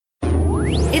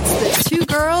It's the Two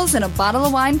Girls and a Bottle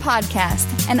of Wine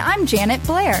podcast, and I'm Janet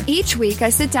Blair. Each week, I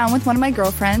sit down with one of my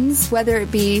girlfriends, whether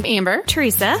it be Amber,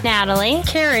 Teresa, Natalie,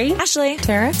 Carrie, Ashley,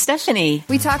 Tara, Stephanie.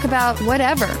 we talk about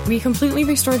whatever. We completely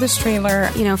restored this trailer.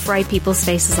 Fry people's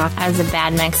faces off as a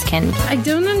bad Mexican. I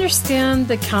don't understand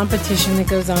the competition that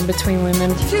goes on between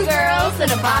women. Two girls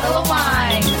and a bottle of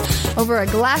wine. Over a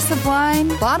glass of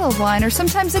wine, bottle of wine, or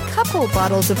sometimes a couple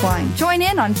bottles of wine. Join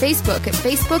in on Facebook at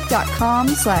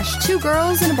facebook.com/Two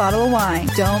Girls and a Bottle of Wine.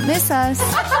 Don't miss us.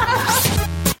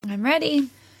 I'm ready.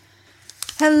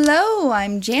 Hello,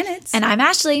 I'm Janet. And I'm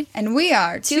Ashley. And we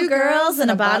are Two girls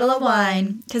and a bottle of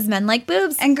wine. Because men like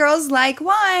boobs. And girls like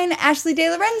wine. Ashley De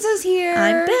Lorenzo's here.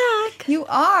 I'm back. You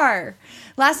are.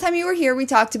 Last time you were here, we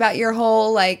talked about your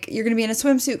whole, you're going to be in a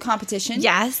swimsuit competition.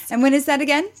 Yes. And when is that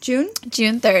again? June?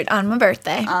 June 3rd, on my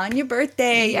birthday. On your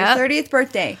birthday. Yep. Your 30th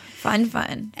birthday.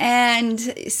 Fun. And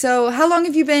so how long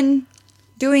have you been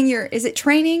doing is it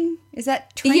training? Is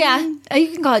that training? Yeah,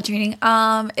 you can call it training.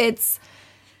 It's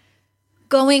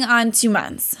going on 2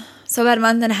 months. So about a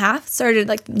month and a half. Started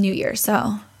New Year,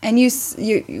 so. And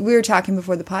we were talking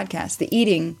before the podcast, the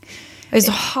eating. It's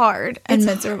hard and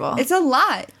miserable. It's a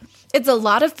lot. It's a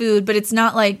lot of food, but it's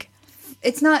not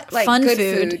It's not fun good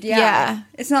food. Yeah.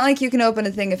 It's not like you can open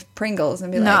a thing of Pringles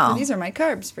and be like, No. oh, these are my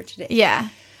carbs for today. Yeah.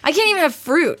 I can't even have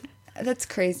fruit. That's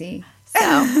crazy.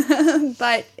 So.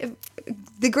 But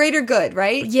the greater good,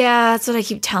 right? Yeah, that's what I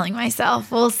keep telling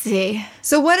myself. We'll see.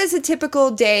 So what does a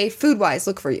typical day food-wise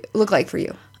look like for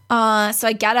you? So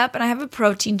I get up and I have a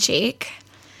protein shake.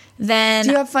 Then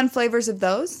Do you have fun flavors of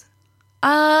those?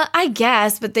 I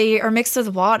guess, but they are mixed with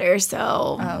water,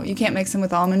 so. Oh, you can't mix them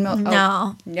with almond milk? No.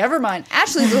 Oh, never mind.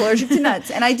 Ashley's allergic to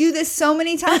nuts, and I do this so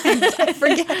many times. I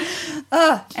forget.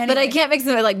 Anyway. But I can't mix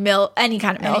them with milk, any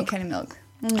kind of milk. Any kind of milk.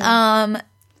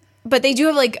 But they do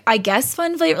have I guess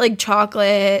fun flavor, like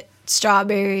chocolate,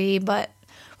 strawberry, but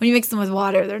when you mix them with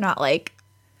water, they're not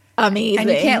amazing. And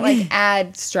you can't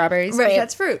add strawberries. Right.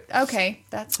 That's fruit. Okay.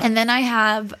 And then I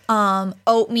have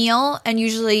oatmeal and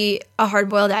usually a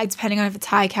hard-boiled egg, depending on if it's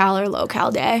high-cal or low-cal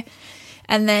day.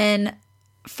 And then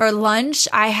for lunch,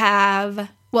 I have,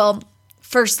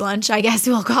 first lunch, I guess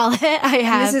we'll call it.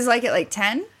 This is at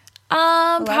 10?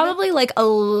 Probably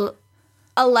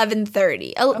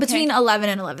 11:30, Okay. between 11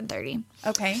 and 11:30.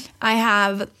 Okay. I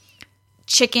have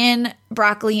chicken,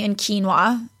 broccoli, and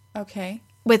quinoa Okay.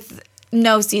 with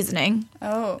no seasoning.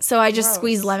 Oh. So I just gross.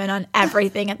 squeeze lemon on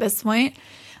everything at this point.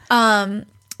 Then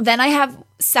I have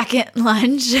second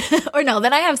lunch. Or no,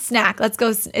 then I have snack. Let's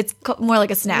go. It's more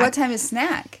like a snack. What time is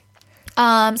snack?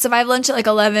 So if I have lunch at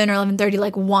 11 or 11:30,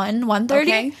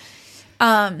 1:30.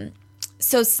 Okay.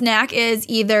 So snack is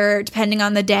either, depending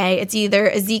on the day, it's either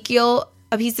a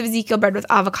piece of Ezekiel bread with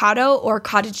avocado or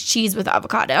cottage cheese with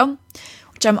avocado,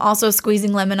 which I'm also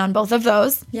squeezing lemon on both of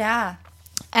those. Yeah.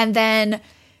 And then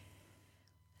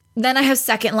I have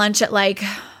second lunch at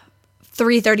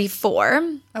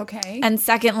 3:34. Okay. And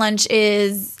second lunch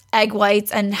is egg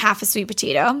whites and half a sweet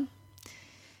potato.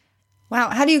 Wow.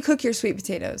 How do you cook your sweet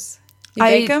potatoes? You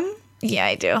bake them? Yeah,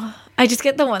 I do. I just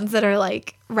get the ones that are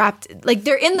wrapped,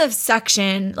 they're in the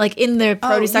section, in the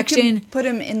produce section. You can put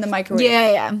them in the microwave.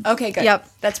 Yeah. Okay, good. Yep.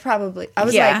 That's probably. I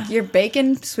was Yeah. you're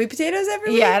baking sweet potatoes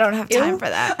every week? Yeah, I don't have time Ew. for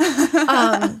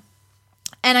that.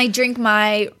 And I drink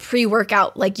my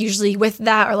pre-workout, usually with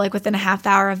that or within a half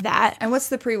hour of that. And what's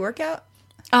the pre-workout?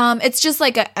 It's just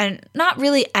a not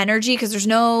really energy because there's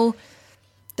no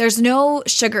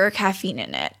sugar or caffeine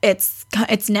in it. It's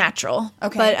natural.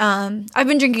 Okay. But I've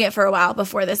been drinking it for a while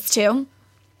before this too.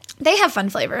 They have fun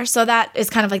flavors, so that is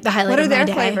kind of the highlight What are of my their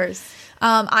day. flavors?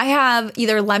 I have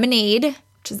either lemonade,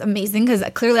 which is amazing because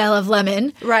clearly I love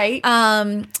lemon. Right.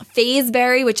 Phase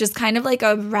berry, which is kind of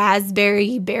a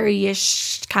raspberry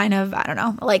berry-ish kind of, I don't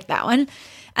know, I like that one.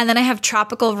 And then I have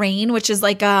tropical rain, which is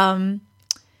kind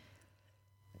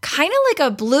of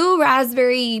a blue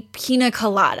raspberry pina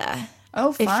colada.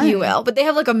 Oh, If fun. you will. But they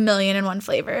have 1,000,001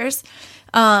 flavors.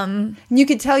 You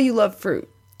could tell you love fruit.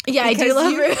 Yeah, I do Because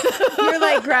love you- fruit. You're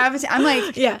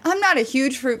I'm Yeah. I'm not a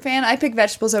huge fruit fan. I pick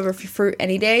vegetables over fruit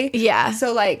any day. Yeah.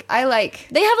 So I like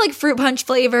They have fruit punch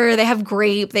flavor. They have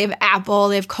grape. They have apple.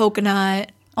 They have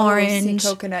coconut, orange.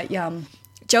 coconut, yum.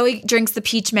 Joey drinks the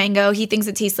peach mango. He thinks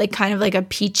it tastes kind of like a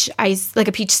peach ice, like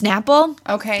a peach Snapple.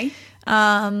 Okay.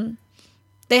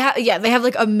 They have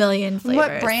 1,000,000 flavors.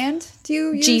 What brand do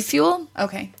you use? G Fuel.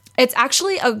 Okay. It's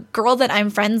actually a girl that I'm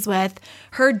friends with.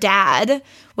 Her dad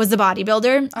was a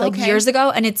bodybuilder Okay. years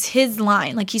ago, and it's his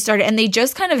line. He started, and they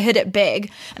just kind of hit it big.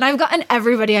 And I've gotten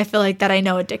everybody I feel that I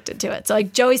know addicted to it. So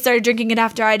Joey started drinking it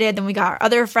after I did. Then we got our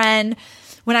other friend.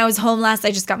 When I was home last,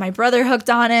 I just got my brother hooked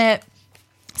on it.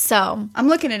 So I'm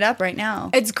looking it up right now.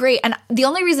 it's great. And the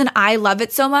only reason I love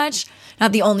it so much,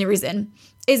 not the only reason,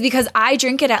 is because I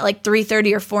drink it at like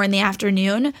 3:30 or 4 in the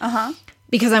afternoon.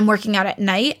 Because I'm working out at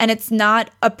night, and it's not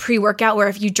a pre-workout where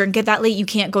if you drink it that late, you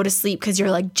can't go to sleep because you're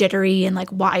like jittery and like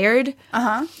wired.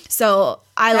 So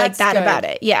I like That's that good. about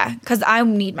it. Yeah, because I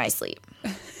need my sleep.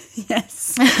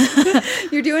 Yes.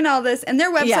 You're doing all this. And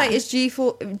their website Yeah. is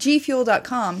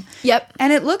gfuel.com. Yep.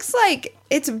 And it looks like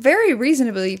it's very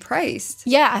reasonably priced.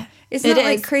 Yeah. It's it not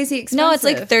like is. crazy expensive. No, it's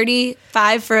like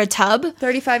 $35 for a tub.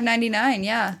 $35.99,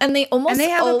 yeah. And they almost And they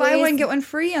have a buy always- one, get one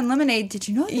free on lemonade. Did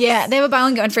you know that? Yeah, they have a buy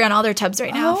one, get one free on all their tubs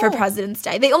right now for Oh. President's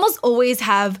Day. They almost always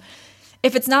have,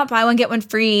 if it's not buy one, get one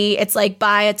free, it's like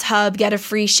buy a tub, get a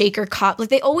free shaker cup. Like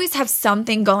they always have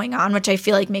something going on, which I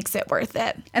feel like makes it worth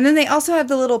it. And then they also have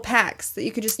the little packs that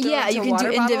you could just throw Yeah, into you a can do water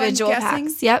bottle, I'm individual guessing.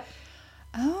 packs. Yep.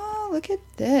 Oh, look at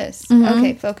this. Mm-hmm.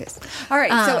 Okay, focus. All right,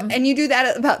 so and you do that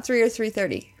at about 3 or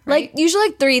 3:30, right? Like usually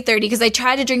like 3:30 because I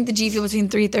try to drink the G Fuel between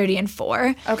 3:30 and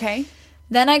 4. Okay.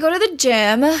 Then I go to the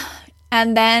gym,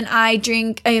 and then I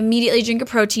immediately drink a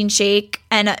protein shake,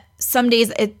 and some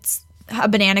days it's a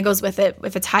banana goes with it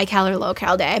if it's high cal or low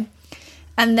cal day.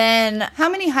 And then How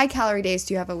many high calorie days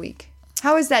do you have a week?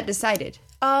 How is that decided?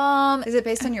 Is it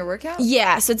based on your workout?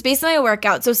 yeah, so it's based on my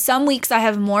workout. So some weeks I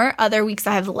have more, other weeks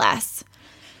I have less.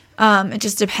 It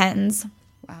just depends.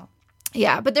 Wow.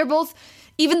 Yeah, but they're both,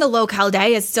 even the low cal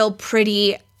day is still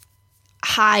pretty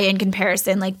high in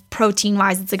comparison. Like protein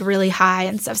wise, it's like really high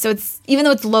and stuff. So it's, even though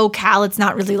it's low cal, it's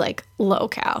not really like low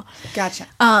cal. Gotcha.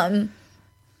 And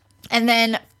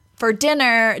then for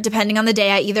dinner, depending on the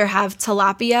day, I either have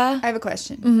tilapia. I have a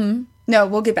question. Mm-hmm. No,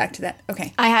 we'll get back to that.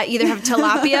 Okay. I either have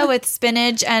tilapia with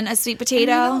spinach and a sweet I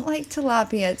potato. don't like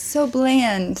tilapia. It's so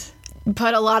bland.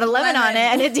 Put a lot of lemon on it,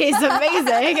 and it tastes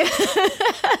amazing.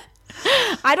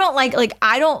 I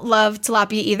don't love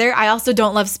tilapia either. I also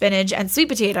don't love spinach and sweet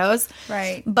potatoes.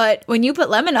 Right. But when you put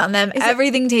lemon on them,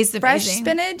 everything tastes Fresh amazing.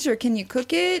 spinach, or can you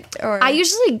cook it? Or I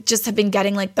usually just have been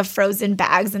getting like the frozen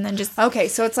bags and then just. Okay,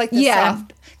 so it's like the Yeah.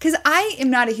 soft. Because I am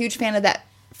not a huge fan of that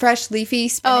fresh leafy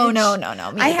spinach. Oh, no,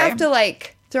 me I either. have to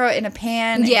like throw it in a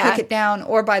pan Yeah. and cook it down,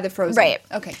 or buy the frozen. Right.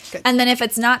 Okay, good. And then if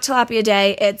it's not tilapia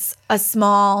day, it's a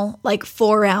small like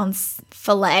 4-ounce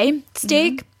filet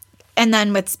steak, and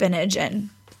then with spinach and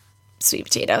sweet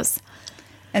potatoes.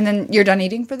 And then you're done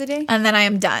eating for the day? And then I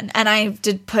am done. And I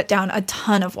did put down a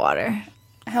ton of water,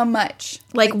 How much?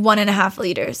 like 1.5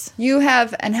 liters. You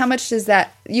have, and how much does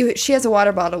that? She has a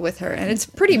water bottle with her, and it's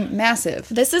pretty massive.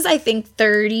 This is, I think,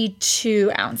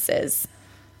 32 ounces.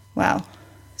 Wow.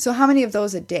 So how many of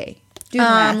those a day? Do the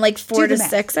math. Like Do 4 the to math.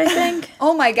 6, I think.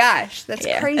 Oh my gosh, that's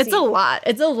Yeah, crazy. it's a lot.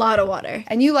 It's a lot of water.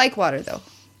 And you like water though,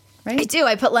 I right? do.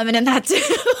 I put lemon in that too.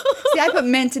 See, I put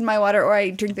mint in my water, or I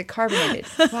drink the carbonated.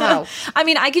 Wow. I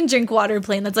mean, I can drink water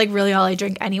plain. That's like really all I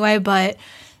drink anyway, but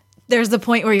there's the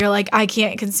point where you're like, I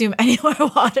can't consume any more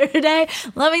water today.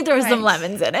 Let me throw some Right.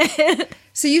 lemons in it.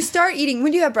 So you start eating.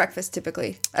 When do you have breakfast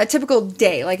typically? A typical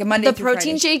day, like a Monday The through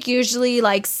protein Friday. shake usually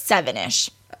like 7-ish.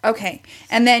 Okay,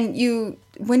 and then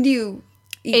when do you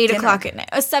eat 8 dinner? o'clock at night.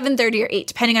 7:30 or 8,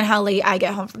 depending on how late I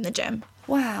get home from the gym.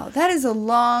 Wow, that is a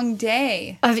long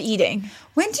day. Of eating.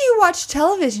 When do you watch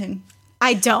television?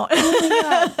 I don't.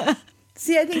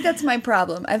 See, I think that's my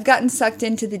problem. I've gotten sucked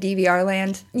into the DVR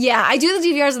land. Yeah, I do the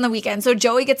DVRs on the weekend. So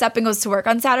Joey gets up and goes to work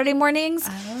on Saturday mornings.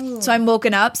 So I'm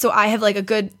woken up. So I have like a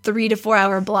good 3 to 4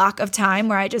 hour block of time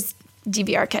where I just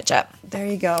DVR catch up. There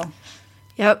you go.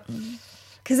 Yep.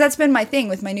 Because that's been my thing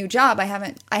with my new job. I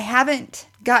haven't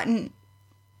gotten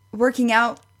working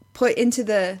out put into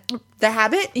the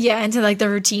habit, Yeah, into like the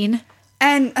routine.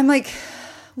 and I'm like,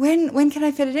 when can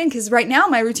I fit it in? Because right now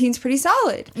my routine's pretty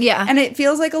solid. Yeah. and it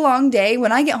feels like a long day.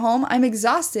 When I get home, I'm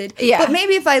exhausted. Yeah. but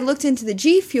maybe if I looked into the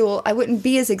G Fuel, I wouldn't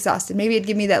be as exhausted. Maybe it'd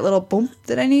give me that little bump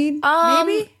that I need.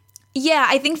 Maybe. Yeah,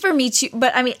 I think for me too.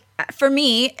 But I mean, for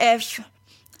me, if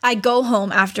I go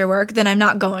home after work, then I'm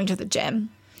not going to the gym.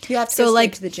 You have to So go straight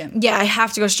like to the gym. Yeah, I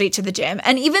have to go straight to the gym.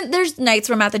 And even there's nights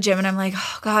where I'm at the gym and I'm like,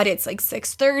 oh God, it's like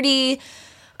 6:30.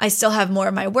 I still have more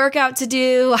of my workout to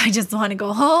do. I just want to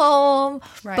go home.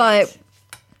 Right. But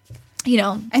you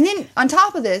know, And then on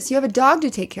top of this, you have a dog to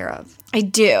take care of. I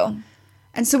do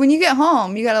And so when you get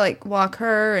home, you got to like walk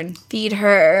her and feed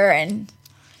her and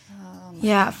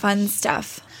yeah, fun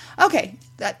stuff. okay,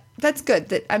 that's good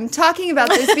that I'm talking about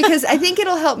this because I think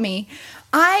it'll help me.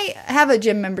 I have a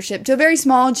gym membership to a very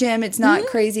small gym. It's not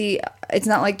crazy. It's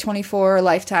not like 24 or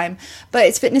Lifetime, but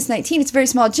it's Fitness 19. It's a very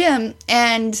small gym,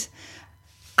 and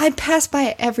I pass by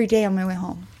it every day on my way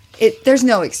home. There's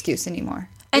no excuse anymore.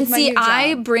 And With my see, new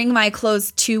I job. bring my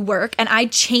clothes to work and I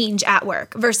change at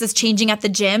work versus changing at the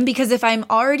gym because if I'm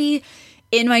already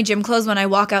in my gym clothes when I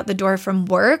walk out the door from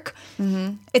work,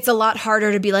 it's a lot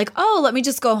harder to be like, oh, let me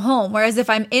just go home. Whereas if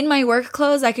I'm in my work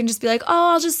clothes, I can just be like,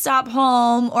 oh, I'll just stop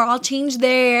home or I'll change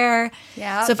there.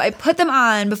 Yeah. So if I put them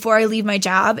on before I leave my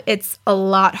job, it's a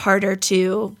lot harder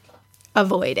to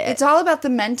avoid it. It's all about the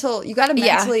mental. You got to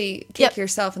Yeah. mentally kick Yep.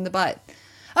 yourself in the butt.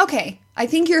 Okay, I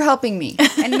think you're helping me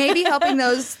and maybe helping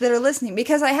those that are listening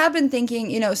because I have been thinking,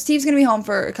 Steve's going to be home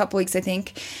for a couple weeks, I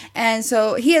think. And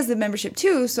so he has the membership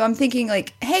too. So I'm thinking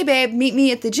like, hey, babe, meet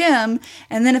me at the gym.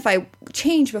 And then if I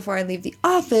change before I leave the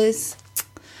office,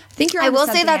 I think you're I onto will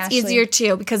say something, that's Ashley. easier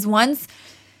too because when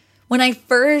I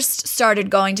first started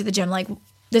going to the gym, like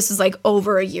this was like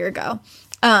over a year ago,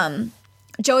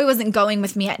 Joey wasn't going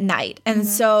with me at night. And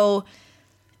so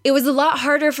it was a lot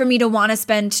harder for me to want to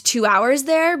spend 2 hours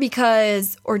there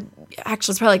or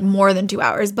actually it's probably like more than 2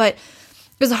 hours, but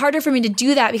it was harder for me to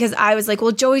do that because I was like,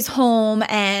 well, Joey's home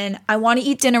and I want to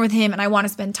eat dinner with him and I want to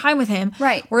spend time with him.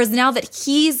 Right. Whereas now that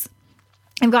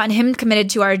I've gotten him committed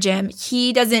to our gym,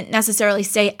 he doesn't necessarily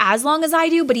stay as long as I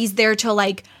do, but he's there till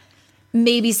like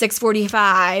maybe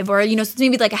 6:45 or, so it's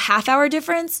maybe like a half hour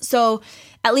difference. So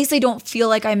at least I don't feel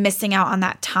like I'm missing out on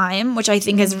that time, which I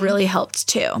think has really helped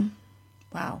too.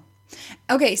 Wow.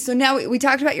 Okay, so now we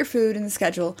talked about your food and the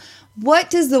schedule. What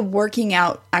does the working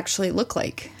out actually look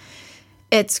like?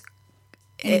 It's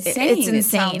Insane, It's insane. it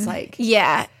sounds like.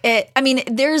 Yeah.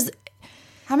 There's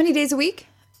How many days a week?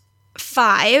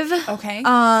 5. Okay.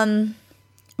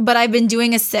 But I've been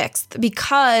doing a 6th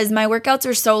because my workouts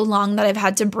are so long that I've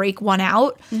had to break one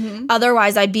out.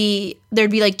 Otherwise, there'd be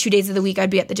like 2 days of the week I'd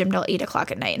be at the gym till 8 o'clock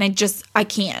at night, and I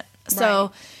can't.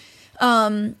 So,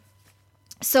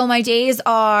 so my days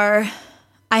are,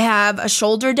 I have a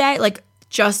shoulder day, like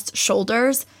just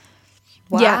shoulders.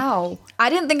 Wow. Yeah. I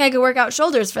didn't think I could work out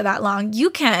shoulders for that long. You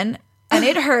can, and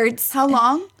it hurts. How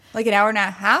long? Like an hour and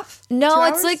a half? 2 No,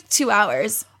 hours? it's like 2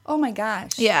 hours. Oh my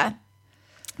gosh. Yeah.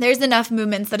 There's enough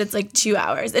movements that it's like 2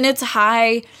 hours. And it's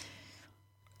high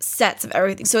sets of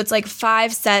everything. So it's like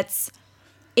 5 sets,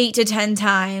 8 to 10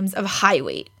 times of high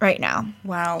weight right now.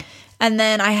 Wow. And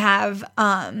then I have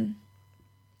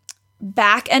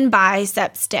back and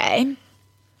biceps day,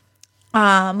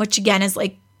 which again is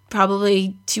like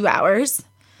probably 2 hours.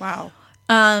 Wow.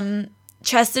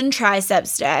 Chest and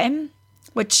triceps day,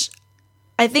 which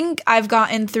I think I've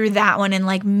gotten through that one in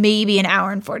like maybe an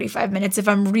hour and 45 minutes if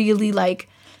I'm really like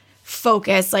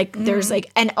focused, like there's like,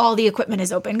 and all the equipment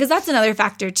is open. Because that's another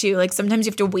factor too. Like sometimes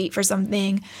you have to wait for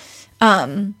something.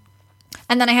 And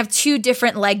then I have 2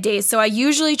 different leg days. So I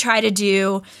usually try to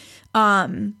do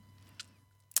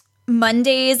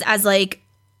Mondays as like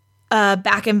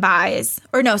back and bis.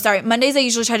 Or no, sorry. Mondays I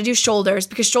usually try to do shoulders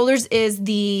because shoulders is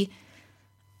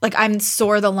like I'm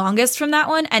sore the longest from that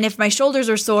one. And if my shoulders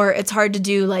are sore, it's hard to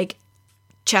do like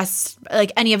chest,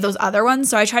 like any of those other ones.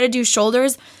 So I try to do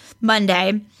shoulders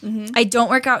Monday. I don't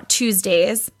work out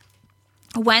Tuesdays.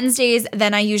 Wednesdays,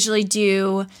 then I usually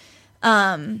do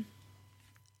either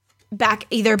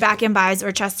back and bis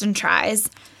or chest and tris.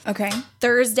 Okay.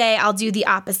 Thursday, I'll do the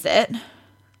opposite.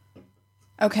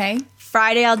 Okay.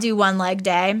 Friday, I'll do one leg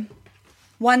day.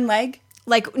 One leg?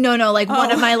 Like, no, like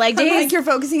one of my leg I'm days. like you're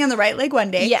focusing on the right leg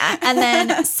one day. Yeah, and then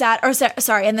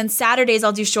and then Saturdays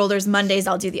I'll do shoulders. Mondays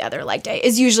I'll do the other leg day.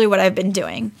 Is usually what I've been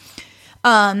doing,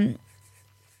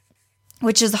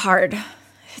 which is hard.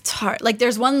 It's hard. Like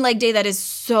there's one leg day that is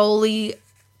solely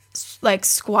like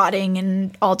squatting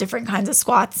and all different kinds of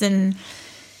squats, and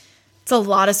it's a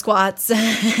lot of squats.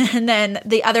 And then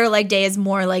the other leg day is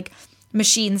more like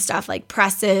machine stuff, like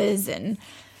presses and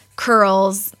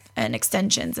curls and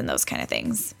extensions and those kind of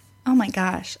things. Oh my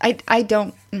gosh. I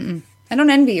don't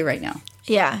envy you right now.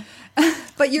 Yeah.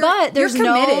 But you're there's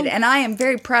committed, no- and I am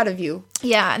very proud of you.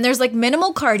 Yeah, and there's like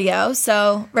minimal cardio.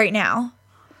 So right now,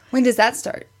 When does that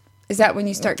start? Is that when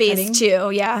you start phase cutting?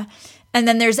 2, yeah. And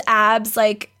then there's abs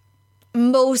like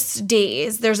most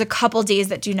days. There's a couple days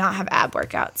that do not have ab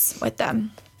workouts with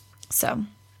them. So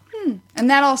And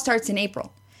that all starts in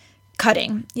April.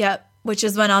 cutting, yep, which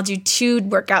is when I'll do 2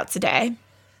 workouts a day.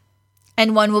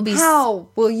 And one will be How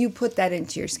will you put that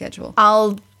into your schedule?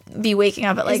 I'll be waking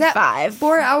up at like Is that 5.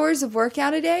 4 hours of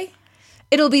workout a day?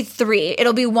 It'll be 3.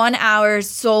 It'll be 1 hour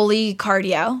solely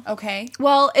cardio. Okay.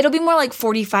 Well, it'll be more like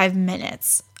 45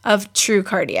 minutes of true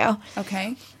cardio.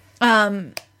 Okay.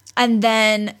 And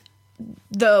then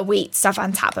the weight stuff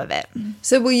on top of it.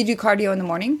 So will you do cardio in the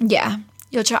morning? Yeah.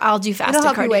 I'll do fasted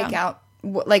It'll help cardio.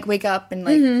 you wake up and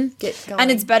like get going.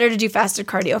 And it's better to do fasted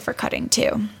cardio for cutting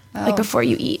too. Like before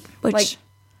you eat, which like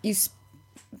you.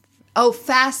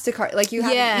 Fasted cardio, like you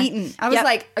haven't Yeah. eaten. I was Yep.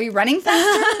 like, are you running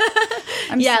faster?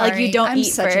 I'm Yeah, like sorry. you don't I'm eat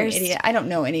such first. an idiot. I don't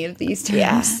know any of these terms.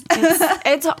 yeah,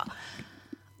 it's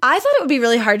I thought it would be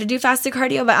really hard to do fasted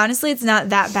cardio, but honestly, it's not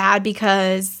that bad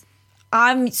because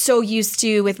I'm so used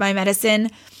to, with my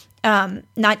medicine,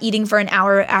 not eating for an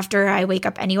hour after I wake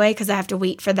up anyway because I have to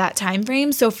wait for that time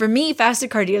frame. So for me,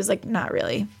 fasted cardio is like not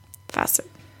really fasted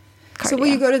cardio. So will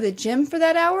you go to the gym for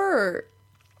that hour or?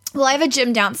 Well, I have a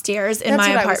gym downstairs in That's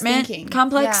my what I was apartment thinking.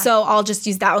 complex, Yeah. so I'll just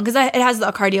use that one because it has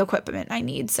the cardio equipment I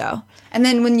need. So And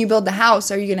then when you build the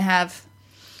house, are you going to have?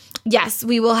 yes,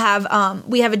 we will have.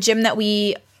 We have a gym that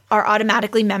we are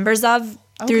automatically members of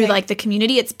through Okay. like the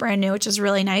community. It's brand new, which is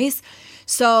really nice.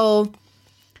 So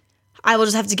I will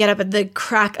just have to get up at the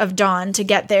crack of dawn to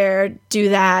get there, do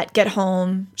that, get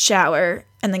home, shower,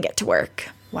 and then get to work.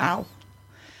 Wow.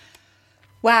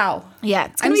 Wow. Yeah,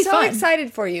 it's gonna I'm be so fun.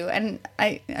 excited for you, and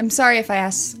I'm sorry if I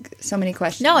ask so many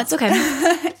questions. No, it's okay.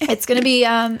 It's gonna be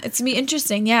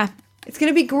interesting. Yeah. It's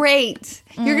gonna be great.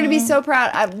 You're gonna be so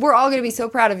proud. We're all gonna be so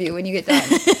proud of you when you get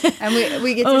done, and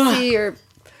we get to see your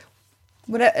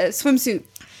swimsuit.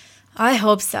 I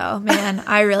hope so, man.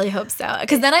 I really hope so.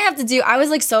 Because then I was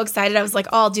like so excited. I was like,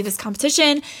 oh, I'll do this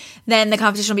competition. Then the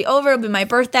competition will be over. It'll be my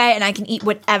birthday and I can eat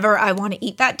whatever I want to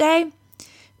eat that day.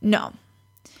 No.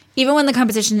 Even when the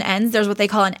competition ends, there's what they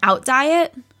call an out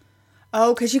diet.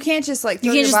 Oh, because you can't just like throw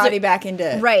can't your just, body back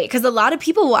into Right. Because a lot of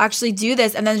people will actually do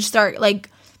this and then just start like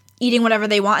eating whatever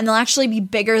they want. And they'll actually be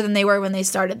bigger than they were when they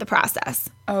started the process.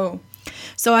 Oh,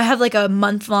 So I have like a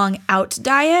month-long out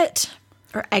diet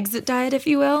or exit diet, if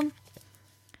you will.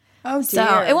 oh dear.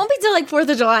 So it won't be till like 4th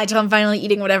of July till I'm finally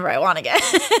eating whatever I want to get.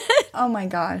 Oh my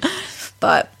gosh.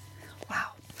 But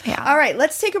Wow. yeah. All right,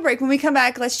 let's take a break. When we come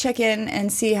back, let's check in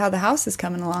and see how the house is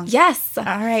coming along. Yes. All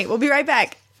right, we'll be right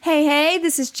back. Hey,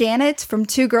 this is Janet from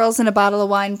Two Girls and a Bottle of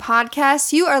Wine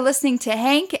podcast. You are listening to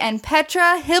Hank and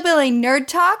Petra, Hillbilly Nerd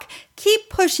Talk. Keep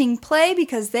pushing play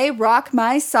because they rock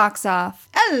my socks off.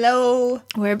 Hello.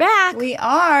 We're back. We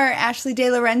are Ashley De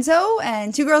Lorenzo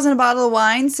and Two Girls and a Bottle of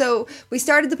Wine. So we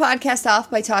started the podcast off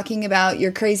by talking about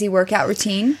your crazy workout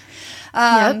routine.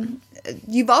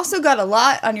 You've also got a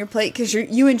lot on your plate because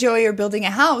you enjoy your building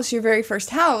a house, your very first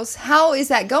house. How is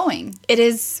that going? It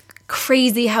is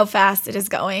crazy how fast it is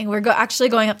going. We're actually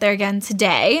going up there again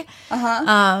today.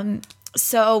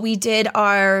 So we did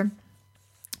our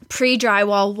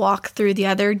pre-drywall walkthrough the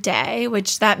other day,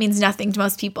 which that means nothing to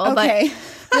most people. Okay.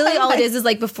 But really all it is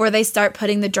like before they start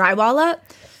putting the drywall up,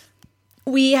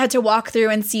 we had to walk through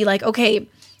and see like, okay,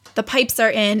 the pipes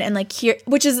are in and like here,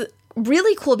 which is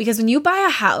really cool because when you buy a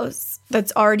house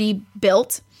that's already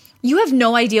built, you have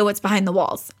no idea what's behind the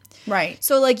walls. Right.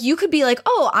 So, like, you could be like,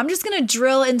 oh, I'm just going to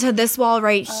drill into this wall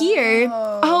right here.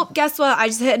 Oh, guess what? I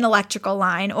just hit an electrical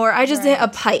line or I just hit a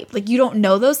pipe. Like, you don't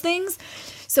know those things.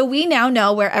 So, we now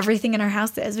know where everything in our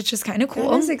house is, which is kind of cool.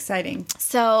 That is exciting.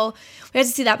 So, we had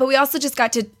to see that. But we also just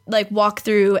got to, like, walk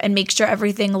through and make sure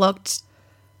everything looked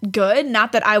good.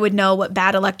 Not that I would know what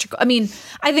bad electrical... I mean,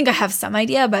 I think I have some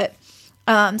idea, but...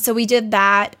 so, we did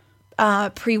that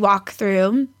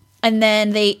pre-walkthrough. And then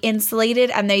they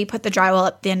insulated and they put the drywall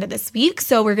up at the end of this week.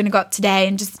 So we're going to go up today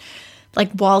and just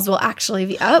like walls will actually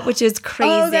be up, which is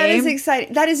crazy. Oh, that is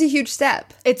exciting. That is a huge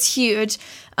step. It's huge.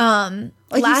 Like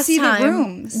you see the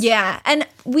rooms. Yeah. And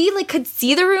we like could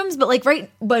see the rooms, but like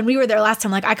right when we were there last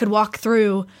time, like I could walk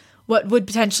through what would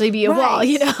potentially be a wall,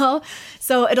 you know?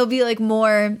 So it'll be like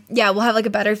more, we'll have like a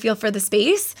better feel for the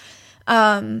space.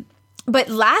 But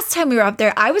last time we were up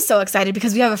there, I was so excited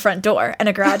because we have a front door and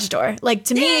a garage door. Like,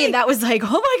 to me, that was like, oh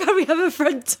my God, we have a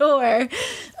front door.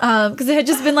 Because it had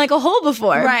just been like a hole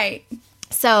before. Right.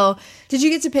 So, Did you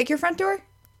get to pick your front door?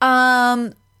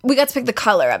 we got to pick the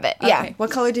color of it. Yeah. Okay. What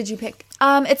color did you pick?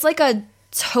 It's like a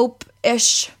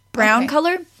taupe-ish brown Okay.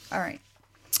 color. All right.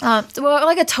 Well,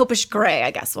 like a taupe-ish gray,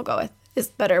 I guess we'll go with. Is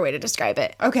a better way to describe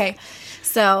it. Okay.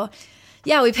 So,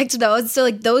 yeah, we picked those. So,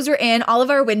 like, those were in. All of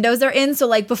our windows are in. So,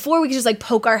 like, before we could just, like,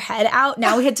 poke our head out.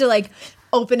 Now we had to, like,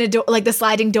 open a door, like, the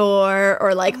sliding door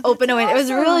or, like, open a window. It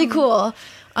was really cool.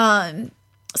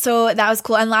 So, that was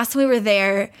cool. And last time we were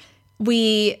there,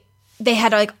 they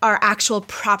had, like, our actual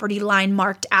property line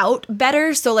marked out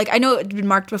better. So, like, I know it had been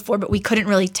marked before, but we couldn't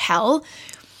really tell.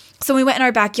 So, when we went in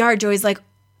our backyard, Joey's like,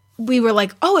 we were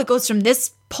like, oh, it goes from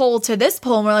this pole to this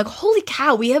pole. And we're like, holy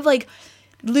cow, we have, like,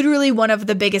 literally one of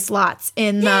the biggest lots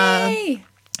in the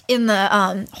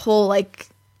whole like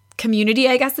community,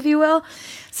 I guess, if you will.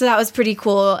 So that was pretty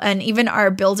cool. And even our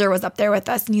builder was up there with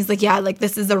us and he's like, yeah, like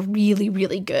this is a really,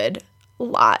 really good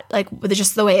lot. Like with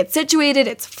just the way it's situated,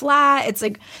 it's flat. It's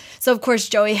like, so of course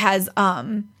Joey has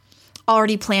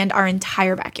already planned our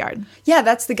entire backyard. Yeah,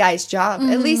 that's the guy's job.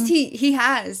 At least he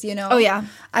has, you know. Oh, yeah.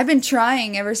 I've been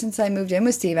trying ever since I moved in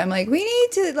with Steve. I'm like, we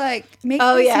need to like make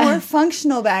Oh, this yeah. more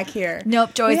functional back here.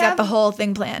 Nope, Joey's We got have- the whole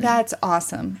thing planned. That's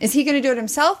awesome. Is he going to do it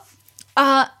himself?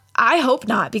 I hope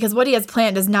not, because what he has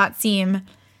planned does not seem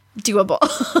doable.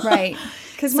 Right.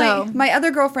 Because So- my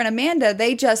other girlfriend, Amanda,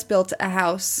 they just built a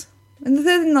house in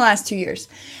the last 2 years.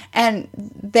 And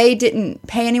they didn't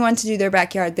pay anyone to do their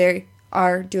backyard. They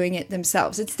are doing it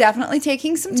themselves. It's definitely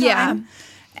taking some time. Yeah.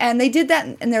 And they did that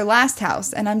in their last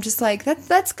house. And I'm just like,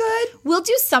 that's good. We'll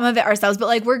do some of it ourselves, but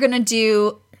like we're going to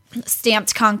do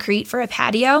stamped concrete for a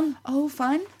patio. Oh,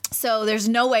 fun. So there's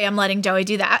no way I'm letting Joey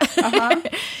do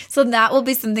that. So that will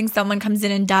be something someone comes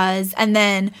in and does. And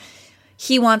then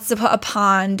he wants to put a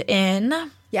pond in.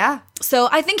 Yeah. So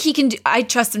I think he can do, I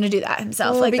trust him to do that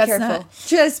himself. Oh, like be that's careful. not,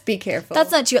 Just be careful.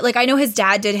 that's not too, like I know his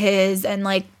dad did his, and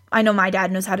like I know my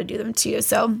dad knows how to do them too.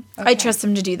 So I trust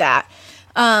him to do that.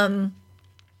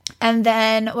 And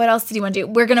then what else did he want to do?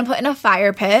 We're going to put in a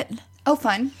fire pit. Oh,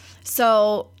 fun.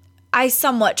 So I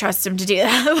somewhat trust him to do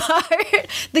that part.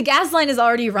 The gas line is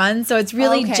already run, so it's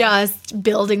really Okay. just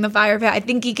building the fire pit. I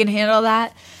think he can handle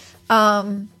that.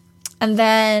 And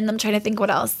then I'm trying to think what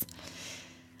else.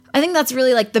 I think that's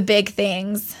really like the big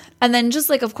things. And then just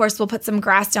like, of course, we'll put some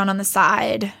grass down on the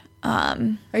side. Are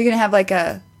you going to have like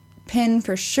a pin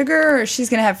for sugar, or she's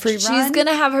going to have free run? She's going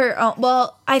to have her own.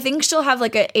 Well, I think she'll have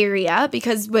like an area,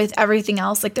 because with everything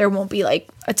else, like there won't be like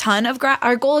a ton of grass.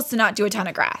 Our goal is to not do a ton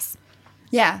of grass.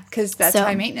 Yeah, because that's So-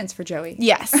 high maintenance for Joey.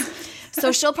 Yes.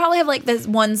 So she'll probably have like this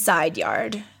one side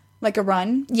yard. Like a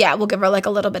run. Yeah, we'll give her like a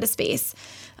little bit of space.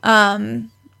 And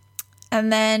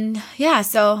then, yeah,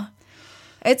 so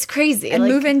it's crazy. And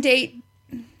like, move-in date.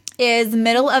 is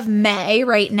middle of May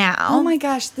right now. Oh my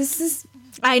gosh, this is...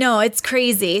 I know, it's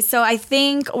crazy. So I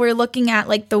think we're looking at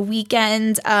like the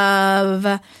weekend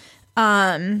of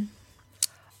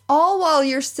all while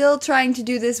you're still trying to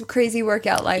do this crazy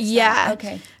workout lifestyle. yeah.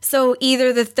 Okay. So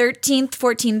either the 13th,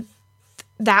 14th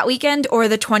that weekend, or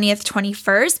the 20th,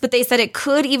 21st, but they said it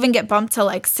could even get bumped to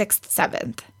like 6th,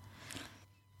 7th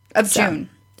Of June.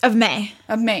 of May.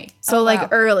 Of May. So Oh, like wow.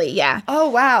 early, yeah. Oh,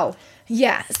 wow.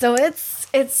 Yeah, so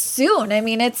it's soon. I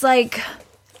mean, it's like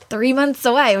 3 months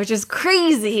away, which is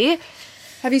crazy.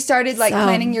 Have you started like So-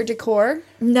 planning your decor?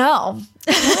 No.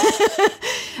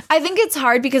 I think it's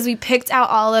hard because we picked out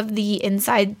all of the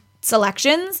inside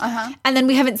selections, and then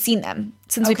we haven't seen them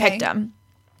since we Okay. picked them.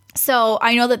 So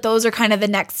I know that those are kind of the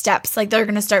next steps. Like they're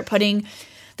going to start putting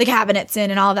the cabinets in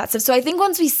and all of that stuff. So I think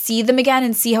once we see them again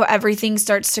and see how everything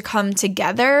starts to come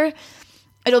together,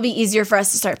 it'll be easier for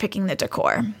us to start picking the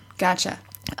decor. Gotcha.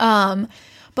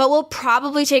 But we'll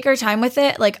probably take our time with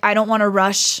it. Like I don't want to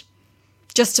rush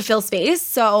just to fill space.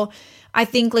 So I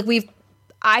think like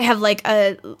I have like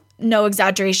a, no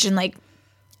exaggeration, like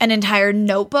an entire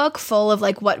notebook full of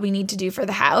like what we need to do for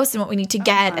the house and what we need to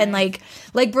get, and like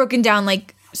broken down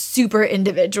like super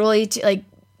individually to like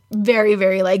very,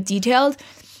 very like detailed.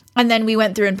 And then we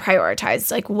went through and prioritized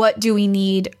like what do we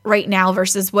need right now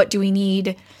versus what do we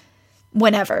need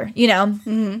whenever, you know?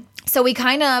 Mm-hmm. So we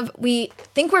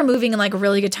think we're moving in like a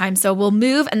really good time. So we'll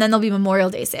move, and then there'll be Memorial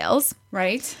Day sales.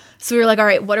 Right. So we were like, all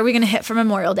right, what are we going to hit for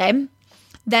Memorial Day?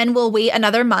 Then we'll wait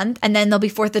another month, and then there'll be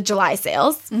 4th of July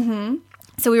sales. Mm-hmm.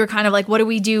 So we were kind of like, what do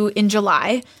we do in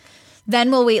July? Then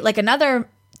we'll wait like another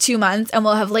 2 months, and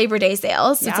we'll have Labor Day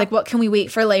sales. So Yeah. it's like, what can we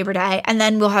wait for Labor Day? And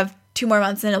then we'll have 2 more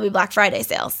months, and it'll be Black Friday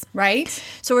sales. Right.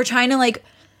 So we're trying to like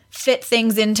fit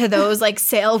things into those like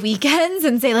sale weekends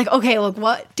and say like, okay, look,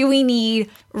 what do we need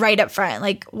right up front?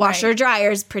 Like washer, Right.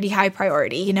 dryers, pretty high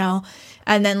priority, you know?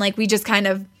 And then like we just kind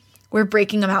of, we're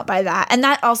breaking them out by that. And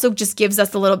that also just gives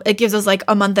us it gives us like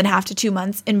a month and a half to 2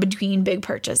 months in between big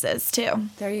purchases too.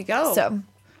 There you go. So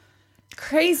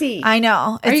crazy. I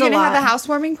know. Are you going to have a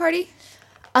housewarming party?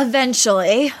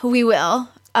 Eventually we will.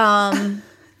 I'm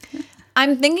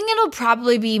thinking it'll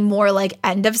probably be more like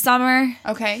end of summer.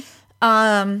 Okay.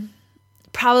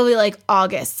 Probably like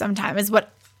August sometime is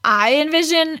what I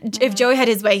envision. If Joey had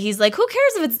his way, he's like, who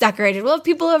cares if it's decorated? We'll have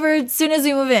people over as soon as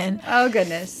we move in. Oh,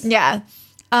 goodness. Yeah.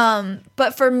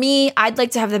 But for me, I'd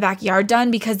like to have the backyard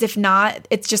done, because if not,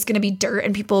 it's just going to be dirt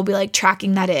and people will be like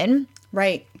tracking that in.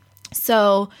 Right.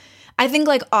 So I think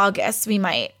like August we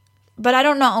might, but I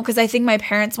don't know, because I think my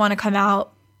parents want to come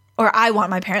out, or I want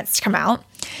my parents to come out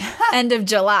end of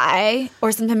July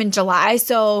or sometime in July.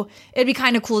 So it'd be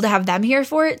kind of cool to have them here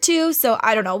for it too. So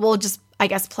I don't know. We'll just, I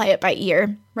guess, play it by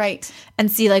ear Right. and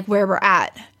see like where we're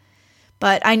at.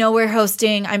 But I know we're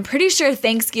hosting, I'm pretty sure,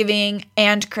 Thanksgiving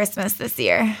and Christmas this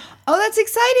year. Oh, that's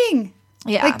exciting.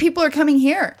 Yeah. Like people are coming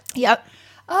here. Yep.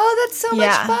 Oh, that's so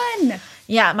Yeah. much fun.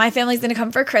 Yeah, my family's going to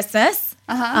come for Christmas.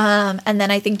 And then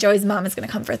I think Joey's mom is going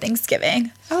to come for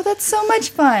Thanksgiving. Oh, that's so much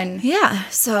fun. Yeah,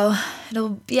 so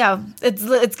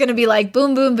it's going to be like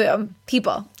boom, boom, boom,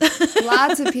 people.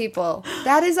 Lots of people.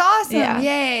 That is awesome. Yeah.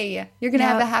 Yay. You're going to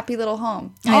have a happy little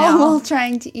home. I know. All while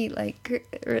trying to eat like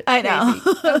crazy. I know.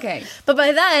 Okay. But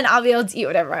by then, I'll be able to eat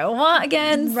whatever I want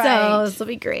again, Right. so this will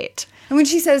be great. And when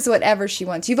she says whatever she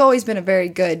wants, you've always been a very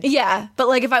good. Yeah, but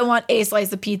like if I want a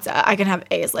slice of pizza, I can have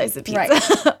a slice of pizza.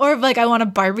 Right. Or if like I want a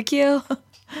barbecue.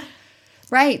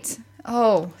 Right.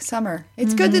 Oh, summer.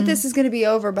 It's good that this is going to be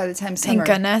over by the time summer. Thank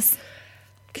goodness.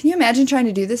 Can you imagine trying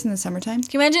to do this in the summertime? Can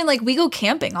you imagine, like, we go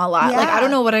camping a lot. Like, Yeah. I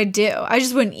don't know what I'd do. I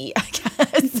just wouldn't eat, I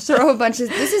guess. Throw a bunch of.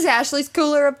 This is Ashley's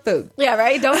cooler of food. Yeah,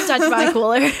 right? Don't touch my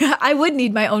cooler. I would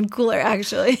need my own cooler,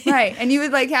 actually. Right. And you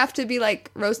would like have to be like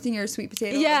roasting your sweet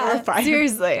potato over a Yeah, fire.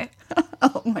 seriously.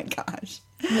 Oh my gosh.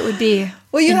 It would be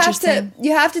Well, you have interesting.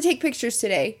 to take pictures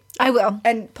today I will.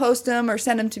 and post them or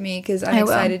send them to me because I'm I will.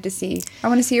 excited to see. I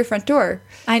want to see your front door.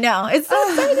 I know. It's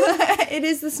so exciting. It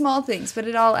is the small things, but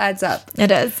it all adds up.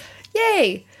 It is.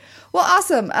 Yay. Well,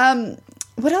 awesome.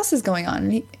 What else is going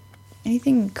on?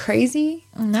 Anything crazy?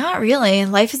 Not really.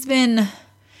 Life has been,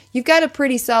 You've got a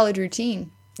pretty solid routine.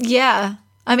 yeah.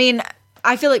 I mean,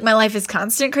 I feel like my life is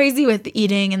constant crazy with the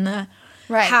eating and the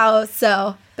Right. house,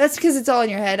 so. That's because it's all in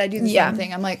your head. I do the Yeah. same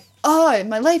thing. I'm like, oh,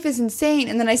 my life is insane.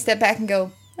 And then I step back and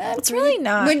go, It's really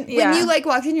not. When you like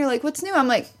walked in, you're like, what's new? I'm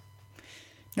like,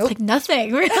 nope. Like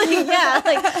nothing, really. Yeah.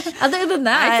 Like, other than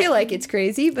that. I feel like it's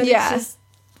crazy, but Yeah. it's just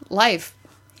life.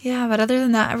 Yeah, but other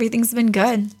than that, everything's been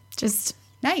good. Just.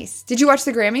 Nice. Did you watch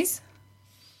the Grammys?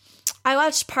 I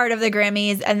watched part of the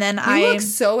Grammys and then You look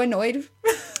so annoyed.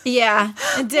 yeah.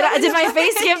 Did my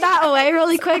face give that away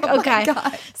really quick? Oh my Okay.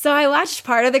 God. So I watched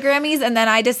part of the Grammys and then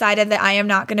I decided that I am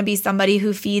not going to be somebody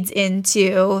who feeds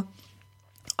into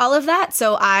all of that.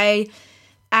 So I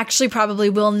actually probably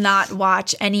will not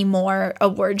watch any more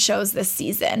award shows this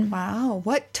season. Wow.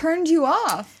 What turned you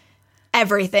off?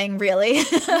 Everything, really.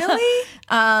 Really?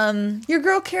 Your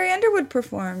girl Carrie Underwood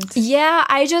performed. Yeah,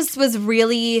 I just was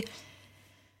really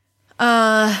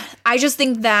I just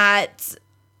think that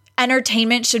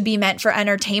entertainment should be meant for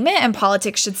entertainment and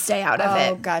politics should stay out of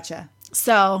Oh, it. gotcha.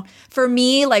 So for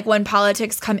me, like when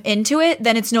politics come into it,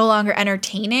 then it's no longer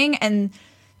entertaining. And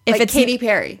if Like it's Katy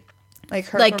Perry. Like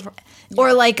her. like,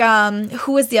 or like,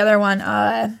 who was the other one?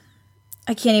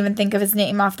 I can't even think of his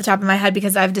name off the top of my head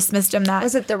because I've dismissed him.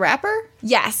 Was it the rapper?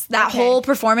 Yes, that Okay. whole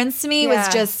performance to me was Yeah.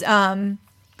 just,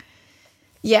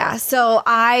 yeah. So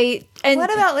and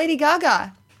What about Lady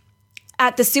Gaga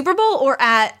at the Super Bowl or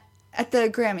at, at the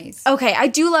Grammys? okay, I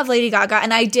do love Lady Gaga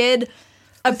and I did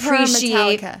With her and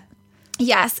appreciate, Metallica.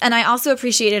 yes. And I also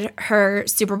appreciated her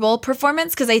Super Bowl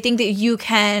performance because I think that you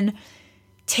can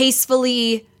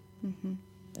tastefully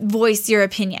voice your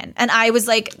opinion. And I was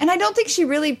like, And I don't think she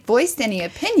really voiced any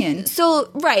opinion. so,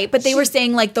 right, but they were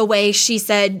saying like the way she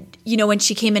said, you know, when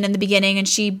she came in the beginning and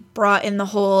she brought in the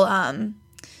whole,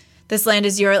 this land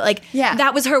is your, like, Yeah.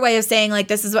 that was her way of saying like,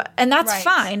 this is what, and that's Right.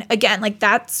 fine. Again, like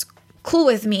that's cool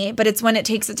with me, but it's when it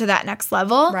takes it to that next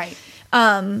level. Right.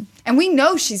 And we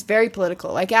know she's very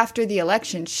political. Like after the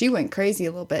election, she went crazy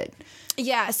a little bit.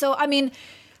 Yeah. So, I mean,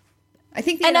 I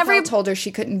think the And NFL every- told her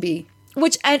she couldn't be.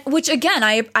 which again,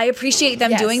 I appreciate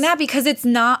them Yes. doing that because it's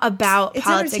not about It's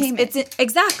politics. entertainment. It's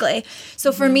exactly.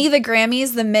 So for me, the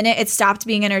Grammys, the minute it stopped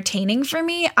being entertaining for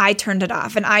me, I turned it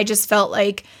off, and I just felt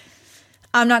like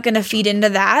I'm not going to feed into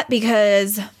that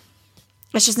because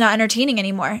it's just not entertaining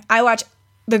anymore. I watch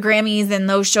the Grammys and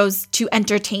those shows to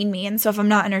entertain me, and so if I'm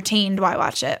not entertained, why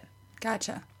watch it?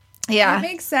 Gotcha. Yeah, That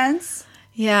makes sense.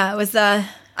 yeah. It was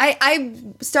I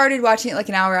started watching it like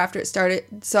an hour after it started,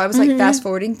 so I was like fast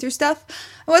forwarding through stuff.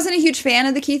 I wasn't a huge fan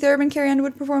of the Keith Urban Carrie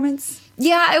Underwood performance.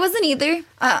 yeah. I wasn't either.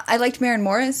 I liked Maren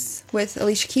Morris with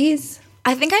Alicia Keys.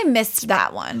 I think I missed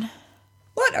that one.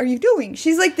 What are you doing?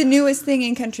 She's like the newest thing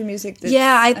in country music. That's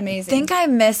Yeah, I amazing. think I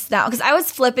missed that because I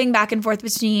was flipping back and forth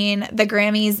between the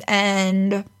Grammys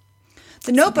and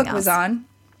The Notebook else. was on.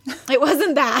 it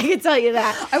wasn't that. I can tell you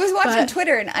that. I was watching But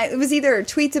Twitter, and it was either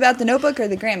tweets about The Notebook or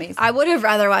the Grammys. I would have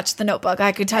rather watched The Notebook.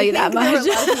 I could tell you that There were much. a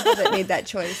lot of people that made that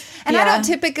choice. And I Yeah. don't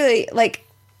typically, like,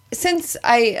 since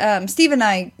Steve and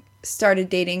I started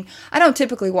dating, I don't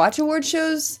typically watch award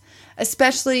shows,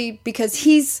 especially because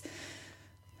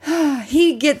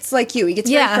he gets like you. He gets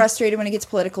very Yeah. frustrated when it gets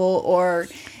political or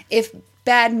if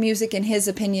bad music in his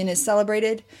opinion is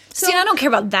celebrated. So, See, I don't care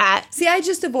about that. I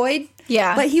just avoid.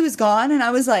 Yeah. But he was gone, and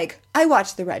I was like, I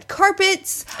watched the red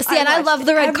carpets. See, and I watched love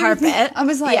the red everything. carpet. I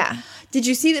was like, Yeah. did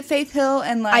you see that Faith Hill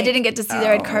and like I didn't get to see the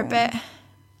red carpet.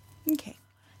 Okay.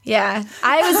 Yeah, Yeah.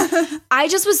 I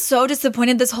just was so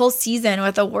disappointed this whole season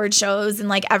with award shows and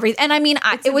like everything. And I mean,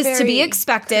 it was to be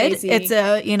expected. Crazy. It's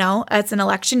it's an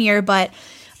election year, but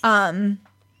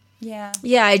Yeah.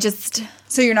 yeah, I just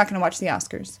So you're not going to watch the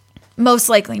Oscars? most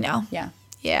likely no. Yeah.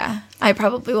 Yeah. I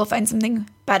probably will find something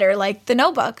better like The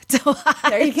Notebook to watch.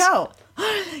 There you go.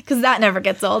 Because that never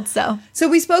gets old, so. So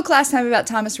we spoke last time about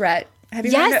Thomas Rhett. Have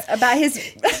you Yes. heard about his...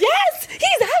 Yes!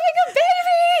 He's having a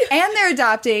baby! And they're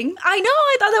adopting. I know.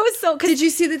 I thought that was so... Did you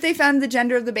see that they found the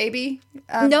gender of the baby?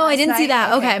 No, I last didn't see night?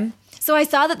 that. Okay. So I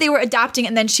saw that they were adopting,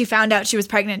 and then she found out she was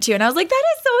pregnant too, and I was like, "That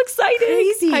is so exciting!"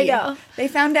 Crazy. I know. They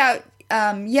found out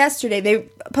yesterday. They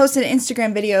posted an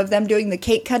Instagram video of them doing the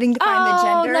cake cutting to find the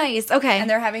gender. Oh, nice. Okay. And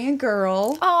they're having a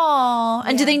girl. Oh,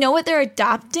 and do Yeah. they know what they're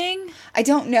adopting? I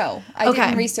don't know. I Okay.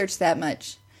 didn't research that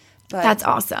much. But That's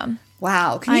awesome.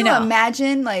 wow. Can I you know.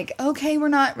 imagine, like, okay, we're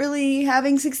not really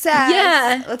having success.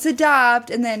 Yeah. Let's adopt.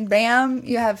 And then, bam,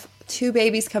 you have 2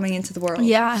 babies coming into the world.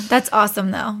 Yeah, that's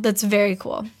awesome though. That's very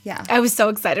cool. Yeah. I was so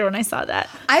excited when I saw that.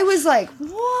 I was like,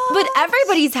 what? But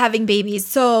everybody's having babies,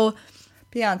 so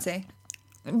Beyonce.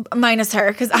 minus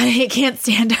her because I can't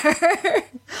stand her.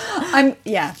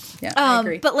 Yeah, I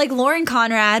agree. But like Lauren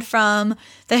Conrad from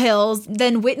The Hills,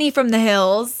 then Whitney from The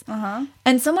Hills,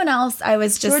 and someone else. I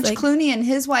was just George like, Clooney and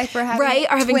his wife are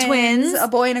having twins. a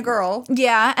boy and a girl.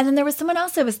 yeah. And then there was someone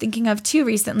else I was thinking of too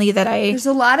recently that I, There's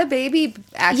a lot of baby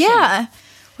action. yeah,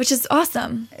 which is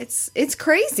awesome. It's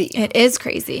crazy. It is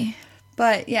crazy.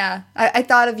 But yeah, I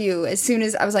thought of you as soon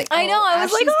as I was like, I know, I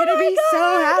was Ashley's like, oh gonna my be so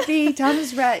God. happy.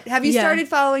 Thomas Rhett. Have you Yeah. started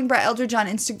following Brett Eldridge on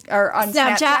on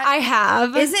Snapchat, I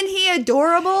have. Isn't he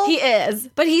adorable? He is,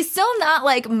 but he's still not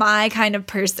like my kind of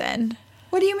person.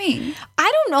 What do you mean?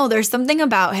 I don't know. There's something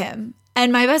about him.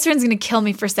 And my best friend's going to kill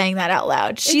me for saying that out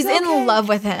loud. She's okay. in love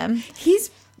with him.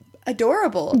 He's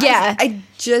adorable. Yeah. I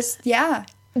just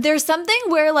There's something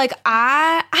where like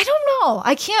I don't know.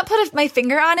 I can't put my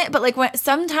finger on it, but like when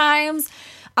sometimes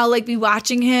I'll like be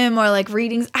watching him or like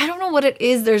reading. I don't know what it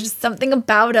is. There's just something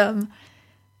about him.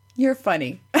 You're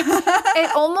funny.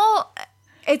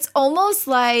 It's almost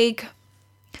like,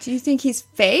 Do you think he's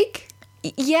fake?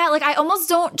 yeah, like I almost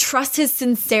don't trust his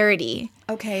sincerity.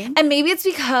 Okay. And maybe it's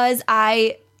because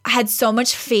I had so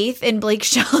much faith in Blake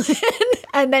Shelton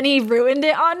and then he ruined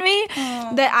it on me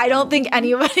that I don't think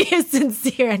anybody is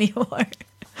sincere anymore.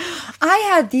 I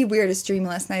had the weirdest dream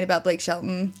last night about Blake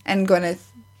Shelton and Gwen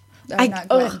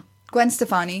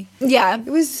Stefani. Yeah.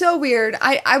 It was so weird.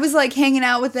 I was like hanging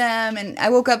out with them and I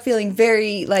woke up feeling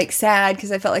very like sad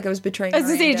because I felt like I was betraying I was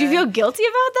gonna say, did you feel guilty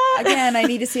about that? Again, I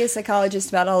need to see a psychologist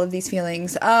about all of these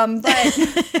feelings. But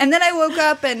and then I woke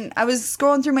up and I was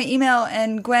scrolling through my email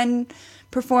and Gwen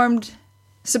performed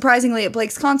surprisingly at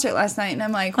Blake's concert last night and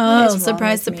I'm like, what is wrong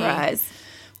surprise, with me? surprise.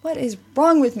 What is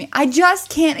wrong with me? I just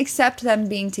can't accept them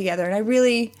being together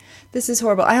and this is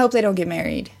horrible. I hope they don't get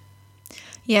married.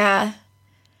 Yeah.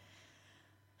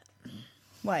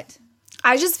 What?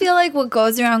 I just feel like what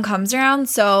goes around comes around.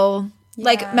 So,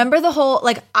 like, Yeah. remember the whole,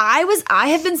 like, I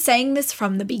have been saying this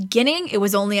from the beginning. It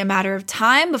was only a matter of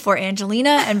time before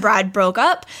Angelina and Brad broke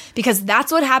up because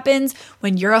that's what happens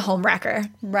when you're a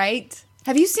homewrecker. Right?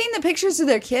 Have you seen the pictures of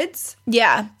their kids?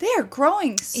 Yeah. They are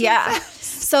growing so Yeah. fast.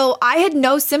 So I had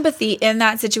no sympathy in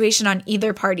that situation on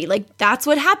either party. Like, that's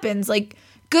what happens. Like,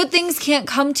 good things can't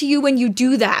come to you when you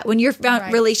do that, when your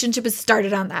Right. relationship is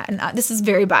started on that. And this is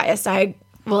very biased. I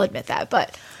will admit that.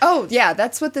 But Oh, yeah,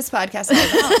 that's what this podcast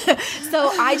is about.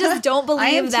 so I just don't believe I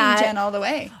am that. Team Jen all the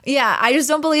way. Yeah, I just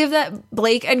don't believe that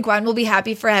Blake and Gwen will be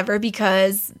happy forever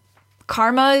because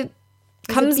karma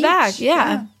comes beach, back.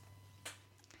 Yeah.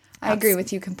 I agree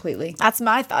with you completely. That's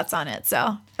my thoughts on it.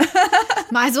 So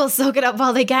might as well soak it up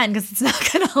while they can because it's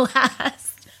not going to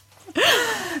last.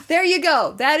 There you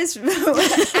go. That is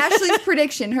Ashley's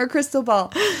prediction, her crystal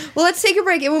ball. Well, let's take a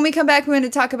break. And when we come back, we're going to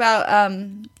talk about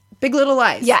Big Little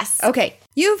Lies. Yes. Okay.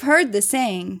 You've heard the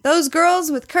saying, those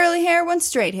girls with curly hair want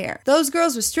straight hair. Those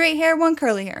girls with straight hair want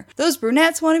curly hair. Those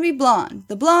brunettes want to be blonde.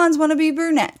 The blondes want to be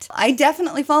brunette. I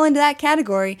definitely fall into that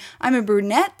category. I'm a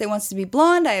brunette that wants to be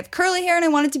blonde. I have curly hair and I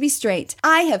want it to be straight.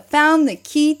 I have found the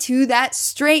key to that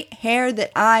straight hair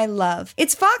that I love.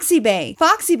 It's Foxy Bay.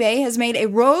 Foxy Bay has made a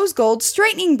rose gold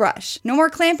straightening brush. No more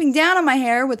clamping down on my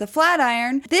hair with a flat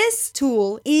iron. This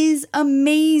tool is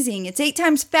amazing. It's 8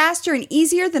 times faster and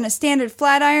easier than a standard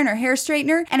flat iron or hair straightener,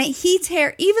 and it heats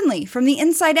hair evenly from the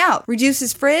inside out,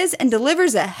 reduces frizz, and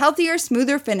delivers a healthier,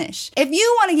 smoother finish. If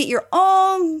you want to get your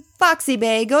own Foxy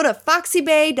Bay, go to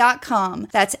foxybay.com.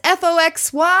 That's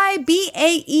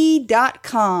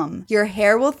FOXYBAE.com. Your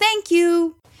hair will thank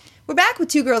you. We're back with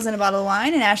 2 Girls in a Bottle of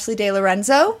Wine and Ashley De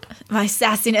Lorenzo. My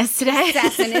sassiness today.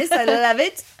 Sassiness, I love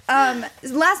it.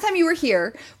 last time you were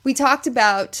here, we talked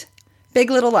about Big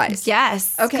Little Lies.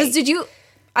 Yes. Okay. Because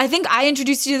I think I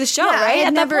introduced you to the show, Yeah, right?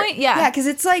 At that point? Yeah. Yeah, because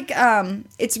it's like,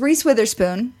 it's Reese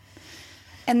Witherspoon.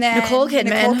 And then Nicole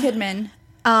Kidman.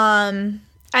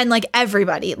 And like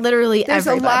everybody, literally There's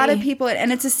everybody. a lot of people,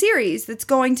 and it's a series that's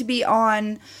going to be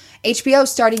on HBO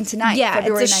starting tonight. Yeah,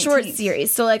 February it's a short 19th.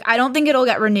 series. So like I don't think it'll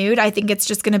get renewed. I think it's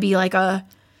just going to be like a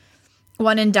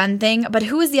one and done thing. But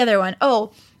who is the other one?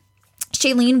 Oh,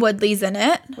 Shailene Woodley's in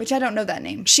it. Which I don't know that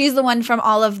name. She's the one from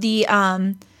all of the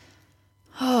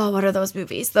what are those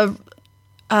movies? The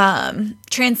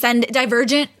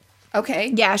Divergent.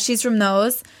 Okay. Yeah, she's from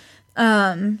those.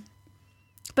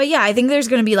 But yeah, I think there's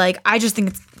going to be like I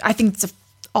think it's an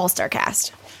all-star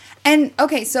cast. And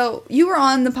okay, so you were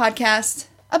on the podcast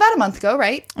about a month ago,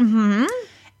 right? Mm-hmm.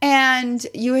 And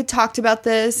you had talked about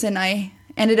this, and I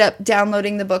ended up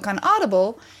downloading the book on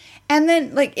Audible. And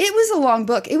then, like, it was a long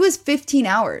book. It was 15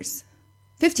 hours.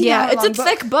 15 Yeah, hour it's long a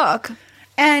thick book.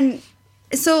 And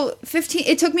so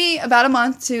it took me about a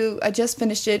month I just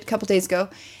finished it a couple days ago.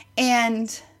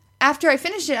 And after I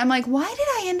finished it, I'm like, why did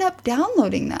I end up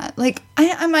downloading that? Like,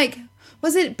 I'm like,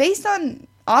 was it based on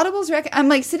Audible's I'm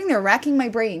like sitting there racking my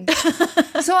brain.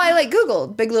 So I like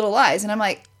Googled Big Little Lies, and I'm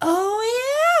like,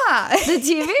 oh yeah. The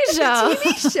TV show. The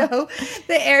TV show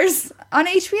that airs on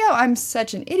HBO. I'm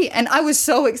such an idiot. And I was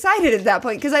so excited at that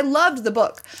point because I loved the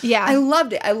book. Yeah. I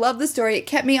loved it. I loved the story. It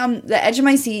kept me on the edge of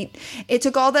my seat. It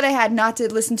took all that I had not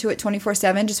to listen to it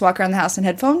 24/7, just walk around the house in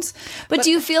headphones. But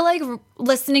do you feel like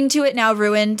listening to it now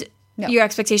ruined your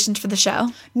expectations for the show?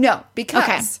 No,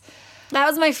 because that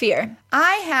was my fear.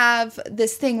 I have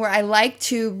this thing where I like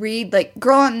to read like The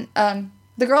Girl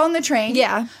on the Train.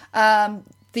 Yeah.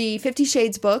 The 50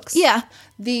 Shades books. Yeah.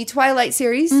 The Twilight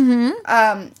series.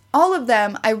 Mm-hmm. All of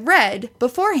them I read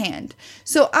beforehand.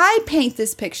 So I paint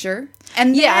this picture,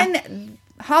 and then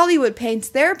Hollywood paints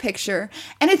their picture,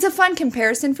 and it's a fun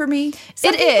comparison for me.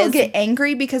 Some people get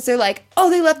angry because they're like, oh,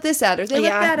 they left this out, or they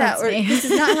left that out, or this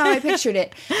is not how I pictured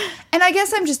it. And I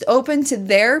guess I'm just open to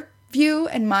their view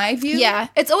and my view. Yeah.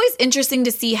 It's always interesting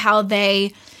to see how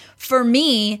they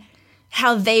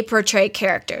portray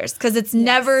characters, because it's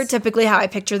never typically how I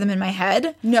picture them in my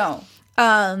head. No.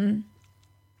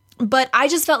 But I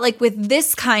just felt like with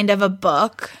this kind of a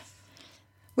book,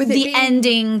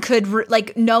 ending could,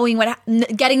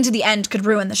 getting to the end could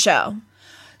ruin the show.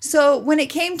 So when it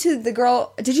came to the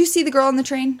girl, did you see The Girl on the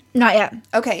Train? Not yet.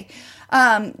 Okay.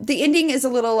 The ending is a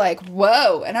little like,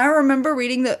 whoa. And I remember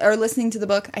listening to the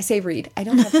book. I say read. I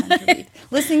don't have time to read.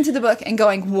 Listening to the book and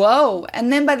going, whoa.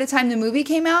 And then by the time the movie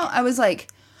came out, I was like,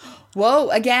 whoa,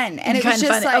 again. And it was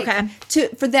just like,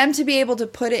 for them to be able to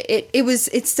put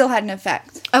it still had an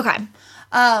effect. Okay.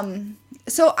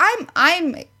 So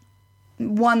I'm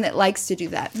one that likes to do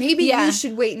that. Maybe you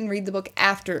should wait and read the book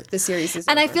after the series is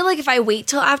over. And I feel like if I wait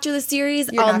till after the series,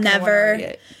 I'll not gonna wanna never read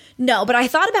it. No, but I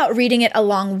thought about reading it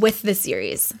along with the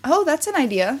series. Oh, that's an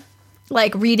idea.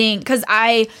 Like reading, because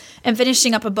I am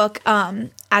finishing up a book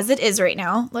as it is right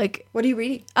now. Like, what are you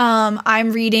reading?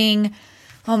 I'm reading,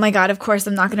 oh my God, of course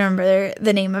I'm not going to remember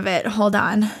the name of it. Hold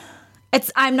on.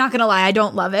 I'm not going to lie, I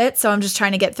don't love it, so I'm just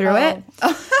trying to get through it.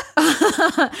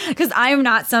 Because I am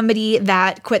not somebody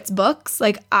that quits books.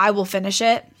 Like, I will finish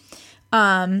it.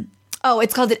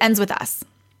 It's called It Ends With Us.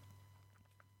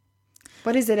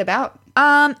 What is it about?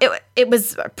 It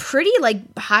was pretty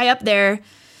like high up there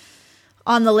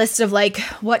on the list of like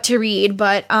what to read,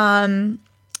 but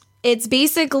it's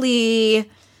basically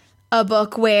a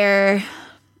book where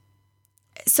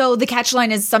the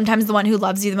catchline is sometimes the one who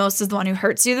loves you the most is the one who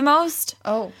hurts you the most.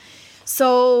 Oh.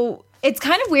 So it's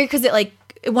kind of weird because it like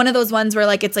one of those ones where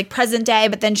like it's like present day,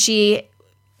 but then she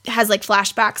has like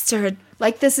flashbacks to her.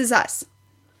 Like This Is Us.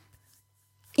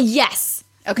 Yes.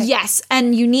 Okay. Yes,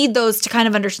 and you need those to kind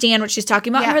of understand what she's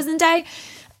talking about in present day.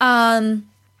 No.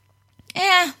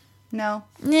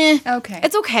 Okay.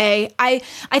 It's okay. I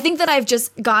think that I've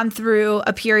just gone through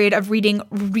a period of reading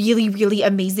really, really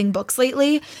amazing books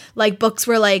lately. Like books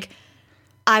where like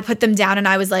I put them down and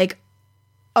I was like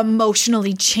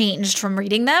emotionally changed from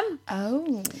reading them.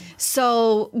 Oh.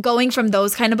 So going from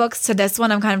those kind of books to this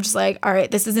one, I'm kind of just like, all right,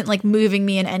 this isn't like moving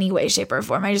me in any way, shape, or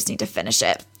form. I just need to finish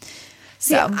it.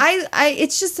 So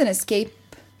it's just an escape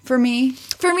for me.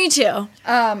 For me too.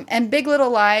 And Big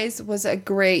Little Lies was a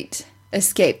great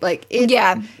escape. Like it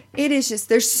is just,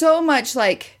 there's so much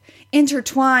like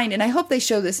intertwined, and I hope they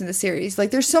show this in the series.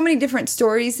 Like there's so many different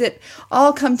stories that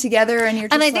all come together, and you're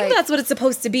just I think that's what it's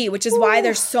supposed to be, which is why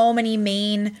there's so many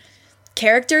main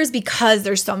characters, because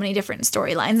there's so many different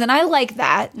storylines, and I like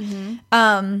that.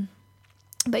 Mm-hmm.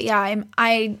 But yeah,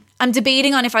 I'm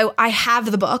debating on if I have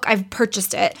the book. I've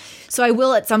purchased it. So I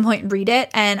will at some point read it.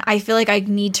 And I feel like I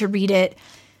need to read it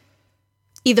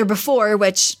either before,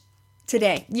 which,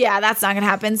 Today. yeah, that's not going to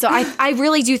happen. So I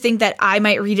really do think that I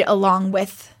might read it along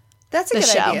with That's a the good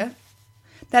show. idea.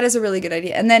 That is a really good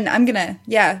idea. And then I'm going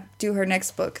to, do her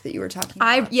next book that you were talking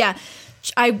about.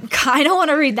 I kind of want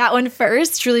to read that one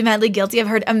first. Truly Madly Guilty. I've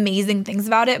heard amazing things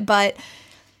about it, but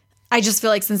I just feel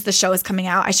like since the show is coming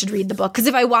out, I should read the book. Because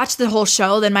if I watch the whole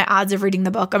show, then my odds of reading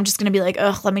the book, I'm just going to be like,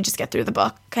 ugh, let me just get through the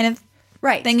book kind of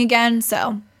Right. thing again.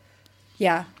 So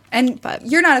Yeah. And But-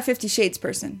 you're not a 50 Shades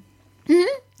person.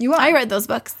 Mm-hmm. You are. I read those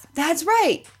books. That's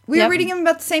right. We were Yep. reading them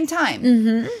about the same time.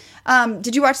 Mm-hmm.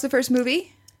 Did you watch the first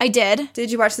movie? I did.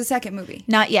 Did you watch the second movie?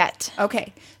 Not yet.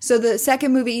 Okay. So the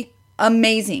second movie,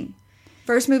 amazing.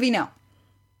 First movie, no.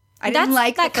 I didn't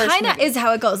like that the first kind of movie. is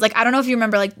how it goes. Like, I don't know if you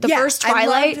remember, like, the Yeah, first I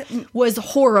Twilight loved- was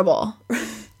horrible.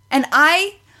 And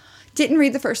I didn't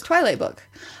read the first Twilight book.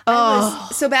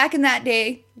 So back in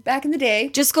the day,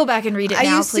 Just go back and read it I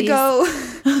now, used please. to go.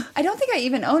 I don't think I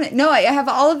even own it. No, I have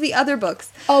all of the other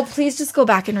books. Oh, please just go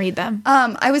back and read them.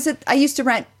 I used to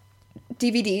rent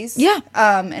DVDs. Yeah.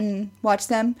 And watch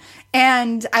them.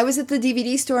 And I was at the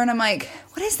DVD store and I'm like,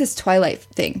 what is this Twilight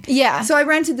thing? Yeah. So I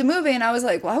rented the movie and I was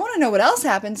like, well, I want to know what else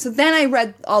happened. So then I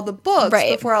read all the books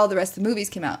Right. before all the rest of the movies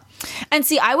came out. And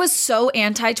see, I was so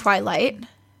anti-Twilight,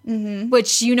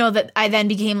 which you know that I then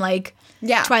became like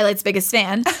Yeah. Twilight's biggest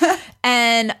fan.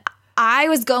 And I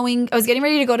was getting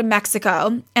ready to go to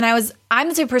Mexico, and I'm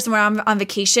the type of person where I'm on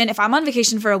vacation. If I'm on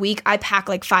vacation for a week, I pack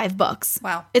like 5 books.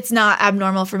 Wow. It's not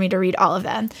abnormal for me to read all of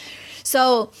them.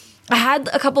 So I had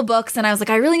a couple books and I was like,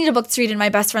 I really need a book to read. And my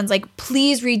best friend's like,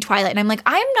 please read Twilight. And I'm like,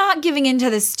 I'm not giving into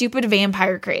this stupid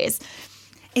vampire craze.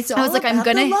 It's I was like, about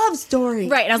the love story.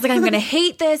 Right. And I was like, I'm going to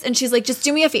hate this. And she's like, just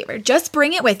do me a favor. Just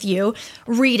bring it with you.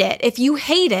 Read it. If you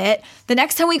hate it, the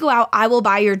next time we go out, I will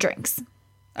buy your drinks.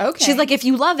 Okay. She's like, if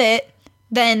you love it,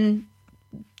 then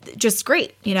just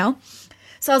great, you know?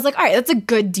 So I was like, all right, that's a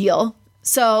good deal.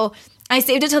 So I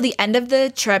saved it till the end of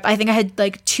the trip. I think I had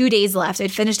like 2 days left.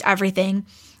 I'd finished everything.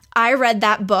 I read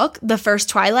that book, the first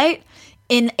Twilight,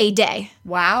 in a day.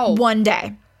 Wow. 1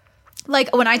 day.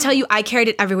 Like, when I tell you I carried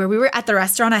it everywhere. We were at the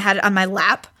restaurant. I had it on my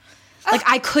lap. Like,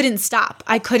 I couldn't stop.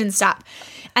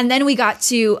 And then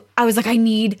I was like, I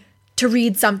need to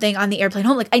read something on the airplane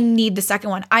home. Like, I need the second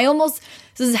one.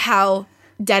 This is how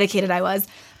dedicated I was.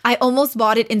 I almost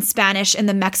bought it in Spanish in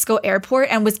the Mexico airport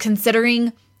and was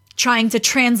considering trying to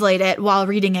translate it while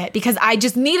reading it because I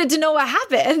just needed to know what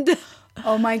happened.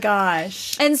 Oh my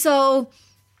gosh. And so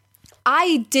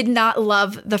I did not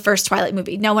love the first Twilight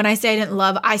movie. Now, when I say I didn't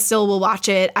love, I still will watch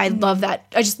it. I love that.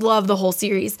 I just love the whole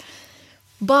series.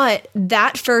 But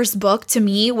that first book to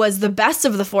me was the best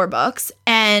of the 4 books.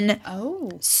 And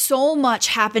so much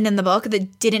happened in the book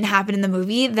that didn't happen in the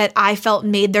movie that I felt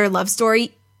made their love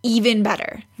story even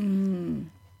better.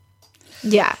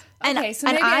 Yeah. Okay, so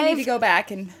maybe I need to go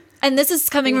back and... And this is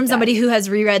coming from somebody who has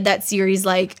reread that series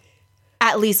like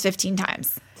at least 15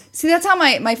 times. See, that's how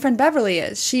my friend Beverly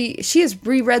is. She has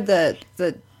reread the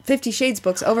 50 Shades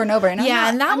books over and over. And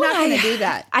I'm not going to do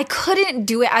that. I couldn't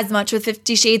do it as much with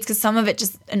 50 Shades because some of it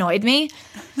just annoyed me.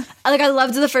 Like, I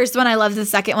loved the first one. I loved the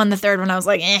second one. The third one, I was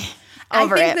like,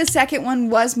 over I think it. the second one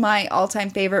was my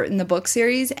all-time favorite in the book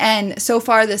series. And so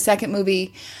far, the second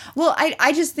movie... Well,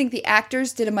 I just think the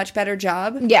actors did a much better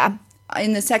job. Yeah.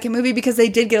 In the second movie because they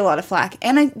did get a lot of flack.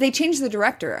 And they changed the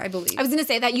director, I believe. I was going to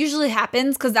say that usually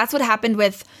happens because that's what happened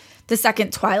with the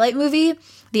second Twilight movie.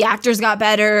 The actors got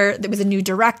better. There was a new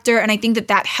director. And I think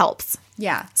that helps.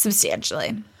 Yeah.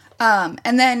 Substantially. And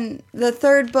then the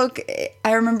third book,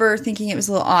 I remember thinking it was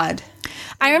a little odd.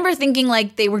 I remember thinking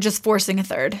like they were just forcing a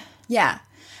third. Yeah.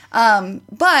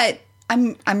 But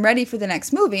I'm ready for the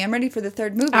next movie. I'm ready for the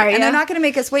third movie. Are and ya? they're not going to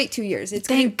make us wait 2 years.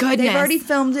 Thank goodness. They've already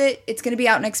filmed it. It's going to be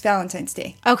out next Valentine's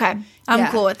Day. Okay. I'm Yeah.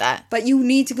 cool with that. But you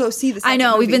need to go see the second I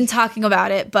know. movie. We've been talking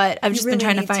about it, but I've just been really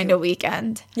trying to need find to. a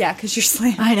weekend. Yeah, because you're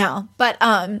slammed. I know. But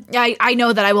I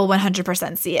know that I will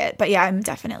 100% see it. But yeah, I'm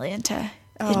definitely into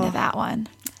that one.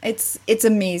 It's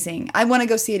amazing. I want to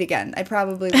go see it again. I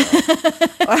probably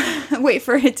will. Wait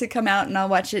for it to come out and I'll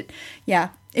watch it. Yeah,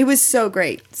 it was so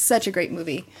great. Such a great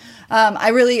movie. I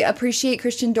really appreciate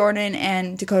Christian Dornan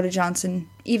and Dakota Johnson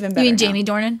even better. You mean now. Jamie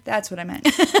Dornan? That's what I meant.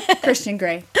 Christian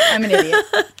Grey. I'm an idiot.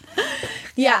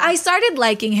 Yeah, I started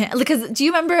liking him because do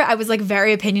you remember I was like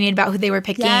very opinionated about who they were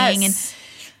picking Yes.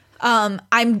 and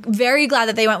I'm very glad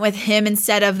that they went with him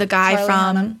instead of the guy Charlie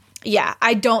from Hunnam. Yeah,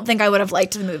 I don't think I would have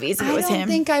liked the movies if it was I don't him.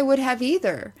 think I would have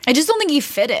either. I just don't think he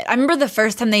fit it. I remember the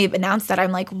first time they announced that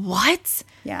I'm like, "What?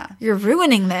 Yeah. You're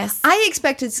ruining this." I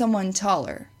expected someone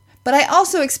taller But I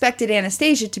also expected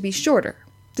Anastasia to be shorter.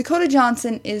 Dakota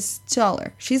Johnson is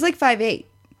taller. She's like 5'8".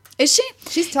 Is she?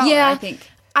 She's taller, Yeah. I think.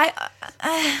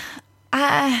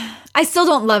 I still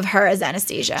don't love her as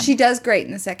Anastasia. She does great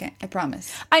in the second, I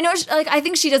promise. I know, I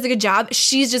think she does a good job.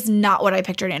 She's just not what I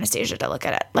pictured Anastasia to look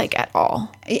at at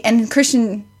all. And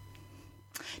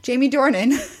Jamie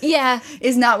Dornan Yeah.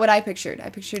 is not what I pictured. I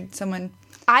pictured someone...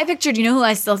 I pictured, you know who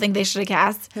I still think they should have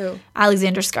cast? Who?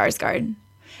 Alexander Skarsgård.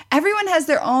 Everyone has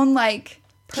their own, like,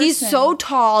 person. He's so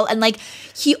tall, and, like,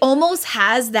 he almost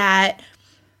has that,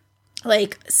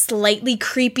 like, slightly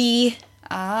creepy,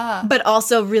 but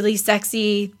also really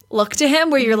sexy look to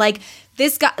him, where you're like,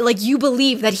 this guy, like, you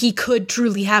believe that he could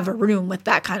truly have a room with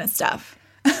that kind of stuff.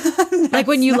 Like,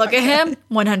 when you look at him,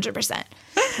 100%.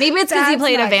 Maybe it's because he That's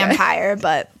played a not good. vampire,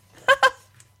 but...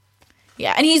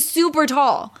 Yeah, and he's super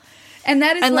tall. And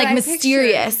that is And, what like, I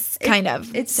mysterious, pictured. kind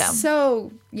of. It's so.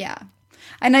 so, yeah.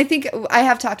 And I think I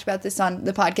have talked about this on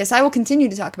the podcast. I will continue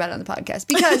to talk about it on the podcast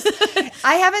because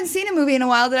I haven't seen a movie in a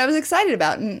while that I was excited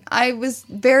about. And I was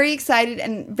very excited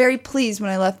and very pleased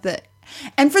when I left the...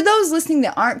 And for those listening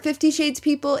that aren't 50 Shades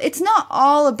people, it's not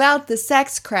all about the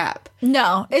sex crap.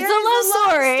 No, it's There is a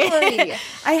love story.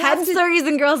 I have Head to... stories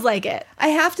and girls like it. I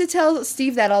have to tell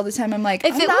Steve that all the time. I'm like,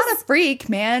 If I'm it not was- a freak,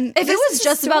 man. If This it was is a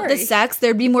just about the story. sex,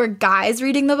 there'd be more guys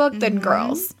reading the book than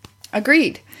girls.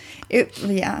 Agreed.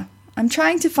 Yeah. I'm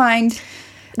trying to find...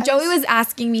 Joey was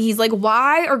asking me, he's like,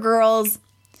 why are girls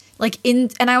like in...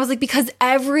 And I was like, because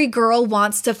every girl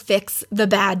wants to fix the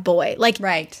bad boy. Like,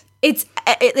 Right. it's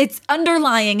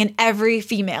underlying in every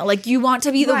female. Like, you want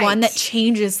to be the Right. one that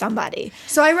changes somebody.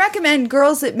 So I recommend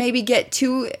girls that maybe get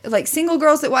too, like single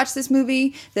girls that watch this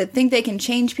movie that think they can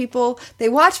change people. They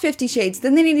watch 50 Shades,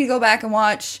 then they need to go back and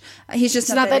watch He's Just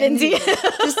Not That Into You,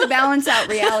 just to balance out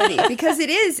reality. Because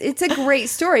it's a great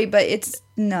story, but it's,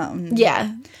 no.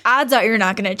 Yeah. Odds are you're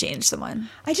not going to change someone.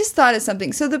 I just thought of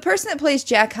something. So the person that plays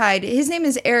Jack Hyde, his name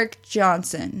is Eric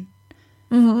Johnson.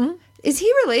 Mm-hmm. Is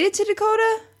he related to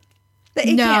Dakota?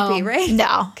 It No. can't be, right?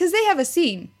 No. Because they have a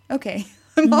scene. Okay.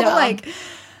 I'm all No. like,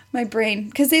 my brain.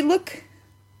 Because they look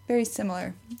very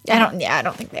similar. I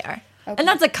don't think they are. Okay. And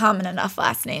that's a common enough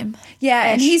last name. Yeah,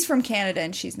 and he's from Canada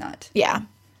and she's not. Yeah.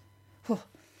 I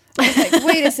was like,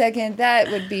 wait a second, that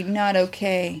would be not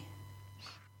okay.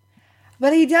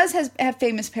 But he does have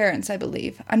famous parents, I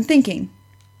believe. I'm thinking.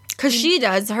 Because she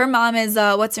does. Her mom is,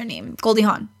 what's her name? Goldie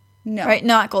Hawn. No. Right?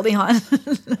 Not Goldie Hawn.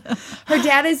 Her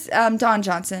dad is Don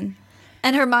Johnson.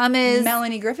 And her mom is...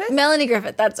 Melanie Griffith? Melanie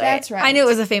Griffith, that's right. That's right. I knew it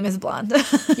was a famous blonde.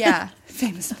 Yeah,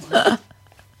 famous blonde.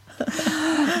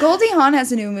 Goldie Hawn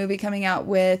has a new movie coming out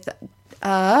with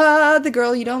the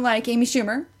girl you don't like, Amy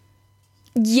Schumer.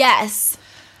 Yes.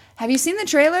 Have you seen the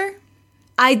trailer?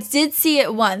 I did see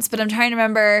it once, but I'm trying to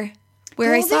remember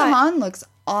where I saw Goldie it. Hawn looks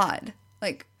odd.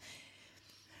 Like,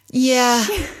 Yeah.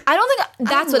 I don't think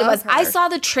that's what it love was. I her. saw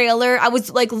the trailer. I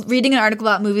was like reading an article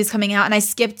about movies coming out and I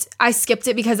skipped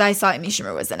it because I saw Amy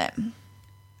Schumer was in it.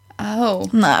 oh.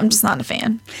 No, I'm just not a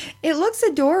fan. It looks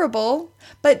adorable,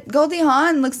 but Goldie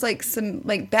Hawn looks like some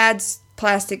like bad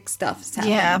plastic stuff's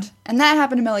happened. Yeah. And that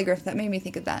happened to Melanie Griffith. That made me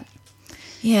think of that.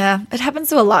 Yeah. It happens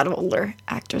to a lot of older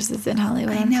actresses in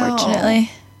Hollywood, I know.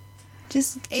 unfortunately.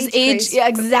 Just Just age. age. Yeah,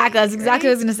 exactly. That's exactly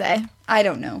what I was going to say. I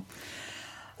don't know.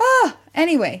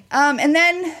 Anyway, and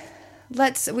then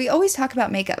we always talk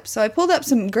about makeup. So I pulled up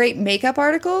some great makeup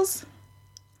articles.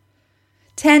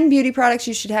 10 beauty products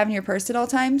you should have in your purse at all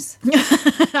times.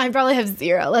 I probably have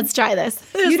 0. Let's try this.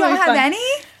 You don't have any?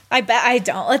 I bet I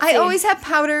don't. Let's I see. always have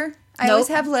powder. I always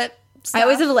Nope. have lip stuff. I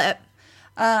always have lip.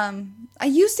 I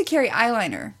used to carry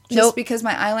eyeliner just Nope. because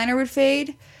my eyeliner would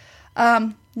fade.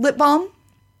 Lip balm.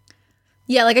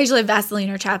 Yeah, like I usually have Vaseline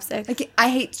or chapstick. I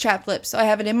hate chapped lips, so I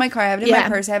have it in my car. I have it in my Yeah.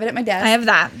 purse. I have it at my desk. I have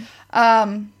that.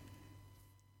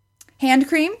 Hand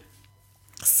cream.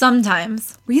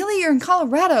 Sometimes. Really? You're in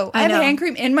Colorado. I have know. a hand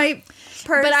cream in my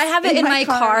purse. But I have it in my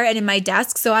car and in my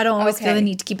desk, so I don't always feel Okay. the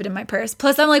need to keep it in my purse.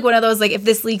 Plus, I'm like one of those, like, if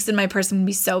this leaks in my purse, I'm going to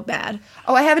be so bad.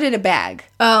 Oh, I have it in a bag.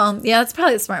 Yeah, that's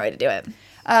probably the smart way to do it.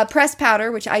 Pressed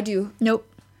powder, which I do. Nope.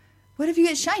 What if you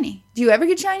get shiny? Do you ever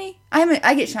get shiny?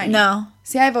 I get shiny. No.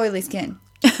 See, I have oily skin.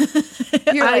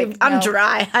 You're I'm no.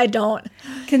 dry. I don't.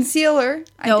 Concealer, Nope.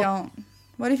 I don't.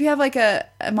 What if you have like a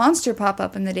monster pop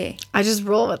up in the day? I just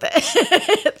roll with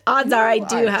it. Odds are I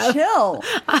do have. Chill.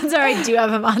 Odds are I do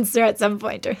have a monster at some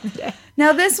point during the day.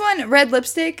 Now this one, red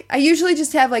lipstick, I usually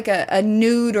just have like a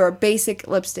nude or a basic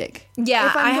lipstick.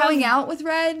 Yeah, If I'm I have- going out with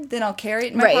red, then I'll carry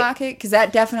it in my Right. pocket because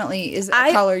that definitely is a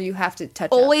I color you have to touch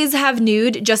up. Always have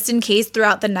nude just in case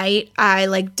throughout the night I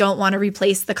like don't want to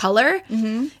replace the color.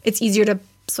 Mm-hmm. It's easier to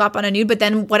swap on a nude, but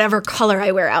then whatever color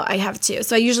I wear out, I have two.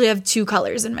 So I usually have 2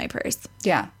 colors in my purse.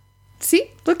 Yeah.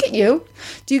 See? Look at you.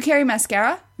 Do you carry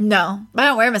mascara? No, I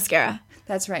don't wear mascara.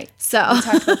 That's right. So We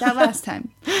talked about that last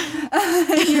time.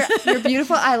 Your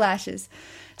beautiful eyelashes.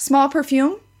 Small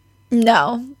perfume?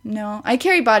 no, No. I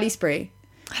carry body spray.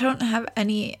 I don't have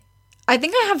any. I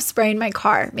think I have spray in my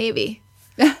car, maybe.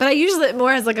 But I use it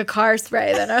more as like a car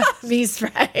spray than a me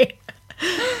spray.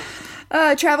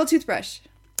 Travel toothbrush.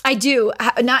 I do.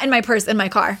 Not in my purse, in my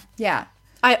car. Yeah.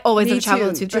 I always Me have travel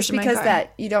too, toothbrush just in my because car.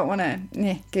 that you don't want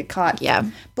to get caught. Yeah.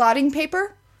 Blotting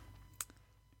paper?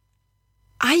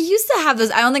 I used to have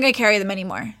those. I don't think I carry them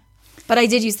anymore. But I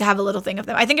did used to have a little thing of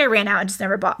them. I think I ran out and just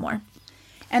never bought more.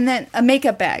 And then a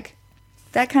makeup bag.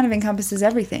 That kind of encompasses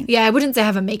everything. Yeah, I wouldn't say I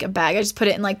have a makeup bag. I just put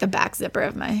it in like the back zipper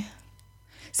of my...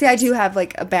 See, I do have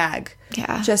like a bag.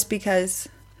 Yeah. Just because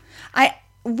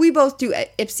we both do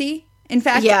Ipsy. In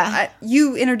fact, Yeah.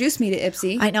 You introduced me to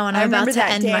Ipsy. I know, and I'm about remember to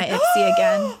that end day. my Ipsy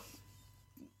again.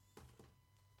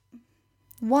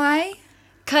 Why?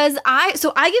 Because I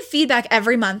get feedback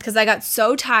every month because I got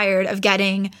so tired of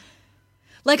getting...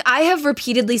 Like, I have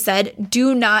repeatedly said,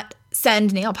 do not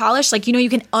send nail polish. Like, you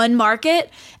can unmark it,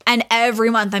 and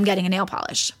every month I'm getting a nail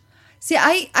polish. See,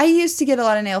 I used to get a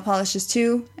lot of nail polishes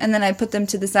too, and then I put them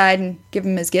to the side and give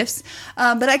them as gifts.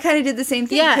 But I kind of did the same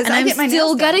thing. Yeah, 'cause and I I'm get my still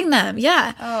nails done. getting them.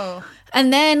 Yeah. Oh.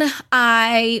 And then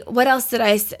what else did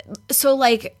I say? So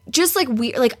like, just like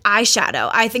weird, like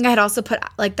eyeshadow. I think I had also put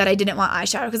like that I didn't want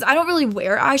eyeshadow because I don't really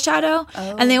wear eyeshadow.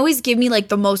 And they always give me like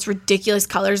the most ridiculous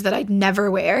colors that I'd never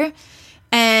wear.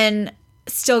 And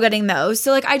still getting those.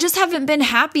 So like, I just haven't been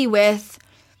happy with.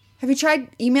 Have you tried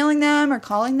emailing them or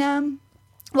calling them?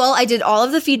 Well, I did all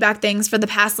of the feedback things for the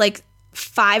past like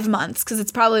 5 months because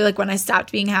it's probably like when I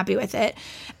stopped being happy with it.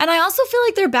 And I also feel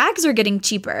like their bags are getting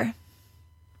cheaper.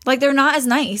 Like they're not as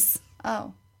nice.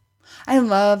 Oh. I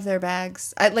love their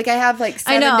bags. I have like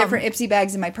 7 know. different Ipsy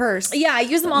bags in my purse. Yeah, I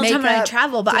use them all the time when I Makeup,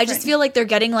 travel, but I just different- feel like they're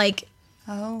getting like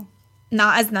Oh.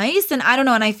 not as nice. And I don't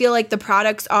know. And I feel like the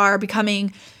products are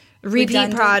becoming repeat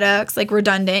Redundant? products, like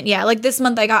redundant. Yeah, like this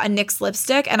month I got a NYX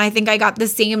lipstick and I think I got the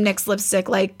same NYX lipstick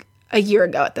like a year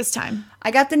ago at this time.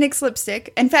 I got the NYX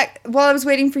lipstick. In fact, while I was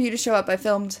waiting for you to show up, I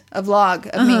filmed a vlog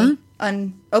of me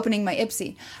opening my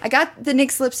Ipsy. I got the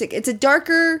NYX lipstick. It's a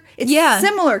darker, it's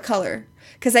similar color.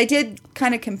 Because I did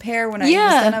kind of compare when I was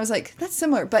done. I was like, that's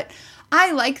similar. But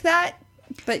I like that.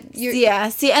 But you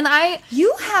See, and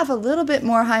you have a little bit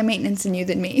more high maintenance in you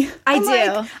than me. I I'm do. like, I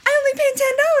only paid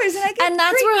 $10 and I get and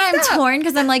that's great where I'm stuff. torn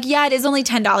because I'm like, yeah, it is only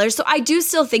 $10. So I do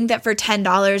still think that for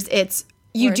 $10,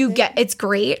 it's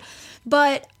great.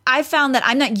 But I found that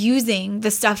I'm not using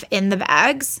the stuff in the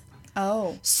bags.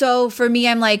 Oh. So for me,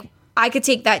 I'm like, I could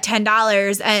take that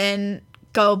 $10 and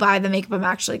go buy the makeup I'm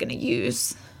actually going to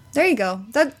use. There you go.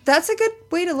 That's a good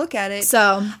way to look at it.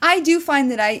 So I do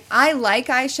find that I like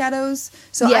eyeshadows.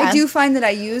 So I do find that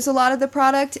I use a lot of the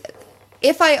product.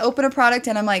 If I open a product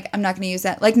and I'm like, I'm not going to use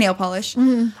that, like nail polish,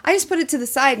 I just put it to the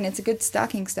side and it's a good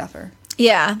stocking stuffer.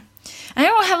 Yeah. I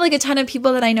don't have like a ton of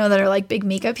people that I know that are like big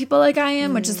makeup people like I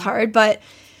am, which is hard. But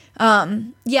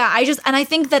I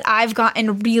think that I've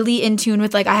gotten really in tune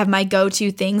with like I have my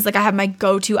go-to things. Like I have my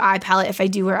go-to eye palette if I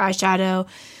do wear eyeshadow,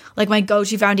 like my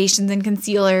go-to foundations and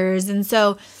concealers. And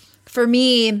so for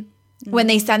me, when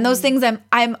they send those things,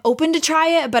 I'm open to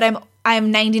try it, but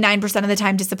I'm 99% of the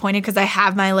time disappointed because I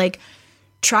have my like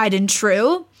tried and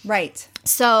true. Right.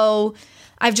 So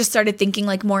I've just started thinking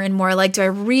like more and more like, do I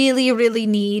really, really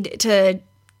need to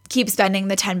keep spending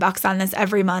the $10 on this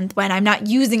every month when I'm not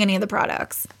using any of the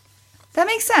products? That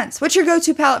makes sense. What's your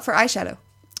go-to palette for eyeshadow?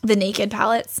 The Naked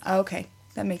palettes. Oh, okay.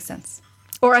 That makes sense.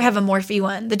 Or I have a Morphe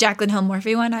one, the Jaclyn Hill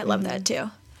Morphe one. I love that too.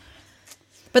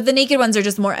 But the Naked ones are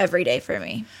just more everyday for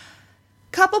me.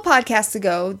 Couple podcasts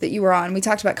ago that you were on, we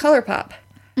talked about ColourPop.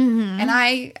 And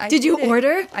I Did you it.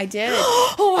 order? I did.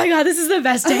 Oh my God, this is the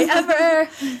best day ever.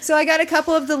 So I got a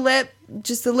couple of the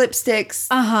lipsticks.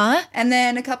 Uh-huh. And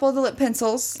then a couple of the lip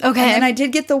pencils. Okay. And then I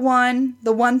did get the one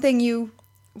thing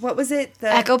what was it?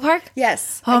 The Echo Park?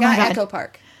 Yes. Oh I my got God. Echo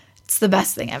Park. It's the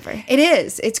best thing ever. It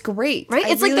is. It's great. Right?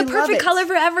 It's like the perfect color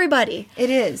for everybody. It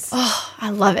is. Oh, I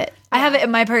love it. I have it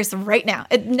in my purse right now.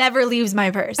 It never leaves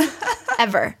my purse.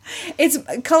 Ever. It's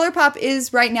ColourPop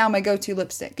is right now my go-to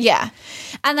lipstick. Yeah.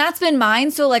 And that's been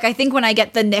mine. So like I think when I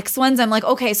get the NYX ones, I'm like,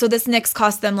 okay, so this NYX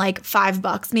cost them like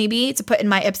 $5 maybe to put in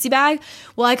my Ipsy bag.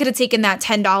 Well, I could have taken that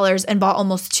 $10 and bought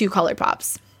almost 2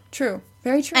 ColourPops. True.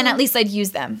 Very true. And at least I'd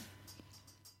use them.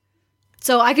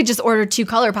 So I could just order 2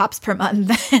 ColourPops per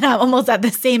month and I'm almost at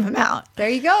the same amount. There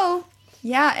you go.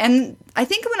 Yeah, and I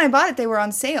think when I bought it, they were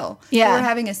on sale. Yeah. They were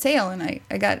having a sale, and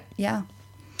I got, yeah.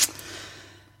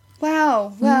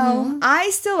 Wow. Well, I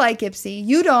still like Ipsy.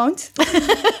 You don't.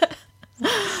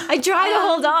 I try to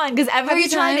hold on because every Have you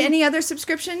time. tried any other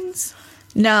subscriptions?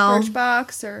 No.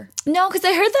 Birchbox or... No, because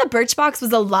I heard that Birchbox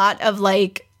was a lot of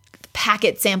like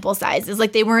packet sample sizes.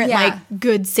 Like they weren't Yeah. like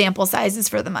good sample sizes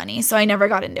for the money. So I never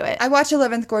got into it. I watch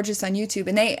 11th Gorgeous on YouTube,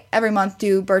 and they every month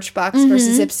do Birchbox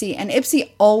versus Ipsy, and Ipsy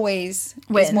always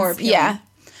Wins. is more appealing. Yeah.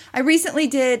 I recently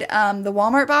did the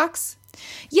Walmart box.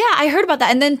 Yeah, I heard about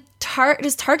that. And then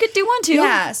does Target do one too?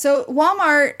 Yeah, so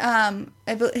Walmart,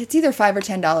 it's either $5 or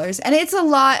 $10, and it's a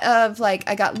lot of like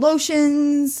I got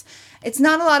lotions. It's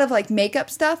not a lot of like makeup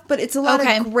stuff, but it's a lot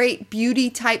Okay. of great beauty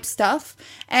type stuff.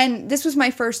 And this was my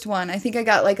first one. I think I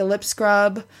got like a lip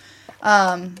scrub,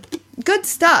 good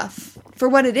stuff for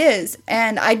what it is.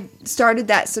 And I started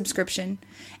that subscription.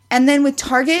 And then with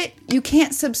Target, you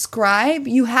can't subscribe.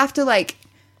 You have to like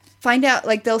find out,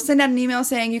 like they'll send out an email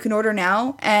saying you can order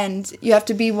now, and you have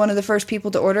to be one of the first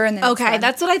people to order. And then it's Okay, done.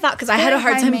 that's what I thought because I had a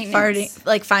hard high time maintenance.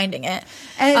 finding it.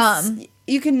 And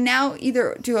you can now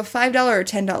either do a $5 or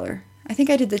 $10. I think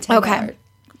I did the $10. Okay.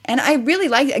 And I really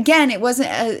liked it. Again, it wasn't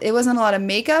a lot of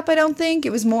makeup, I don't think. It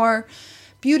was more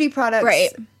beauty products. Right.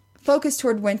 Focused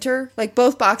toward winter. Like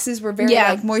both boxes were very Yeah.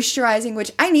 like moisturizing,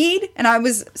 which I need, and I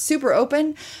was super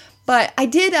open. But I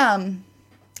did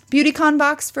BeautyCon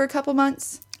box for a couple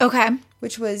months, Okay.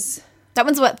 which was That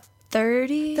one's what,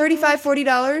 30? $35,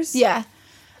 $40. Yeah.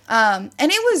 And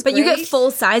it was But you get great.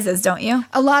 full sizes, don't you?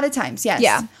 A lot of times, yes.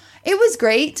 Yeah. It was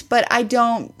great, but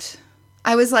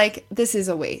I was like, this is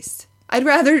a waste. I'd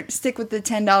rather stick with the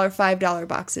 $10, $5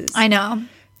 boxes. I know.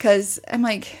 Because I'm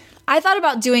like, I thought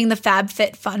about doing the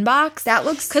FabFitFun box. that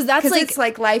looks... Because that's like... it's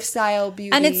like lifestyle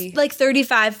beauty. And it's like $35,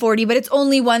 $40, but it's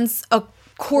only once a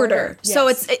quarter. So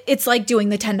yes. it's like doing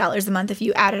the $10 a month if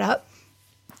you add it up.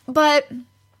 But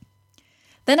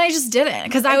then I just didn't.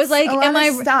 Because I was like, a lot am of I...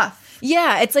 stuff.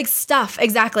 Yeah, it's like stuff.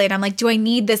 Exactly. And I'm like, do I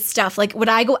need this stuff? Like, would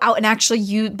I go out and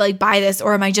actually buy this,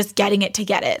 or am I just getting it to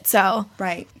get it? So...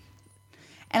 Right.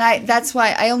 And that's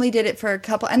why I only did it for a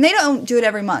couple... And they don't do it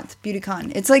every month,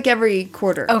 BeautyCon. It's like every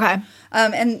quarter. Okay.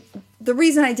 And the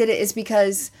reason I did it is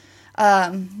because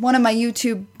one of my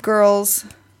YouTube girls...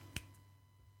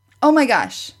 Oh my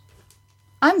gosh.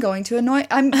 I'm so annoyed.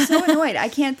 I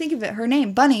can't think of it. Her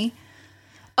name, Bunny.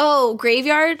 Oh,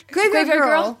 Graveyard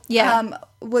Girl. Yeah.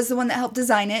 Was the one that helped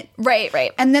design it.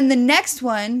 Right. And then the next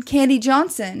one, Candy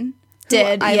Johnson, who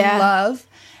I love.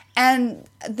 And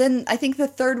then I think the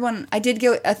third one, I did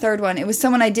get a third one. It was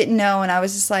someone I didn't know, and I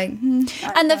was just like, And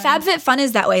the FabFitFun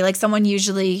is that way. Like someone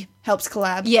usually, helps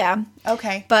collab. yeah.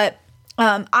 Okay. But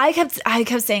I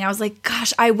kept saying, I was like,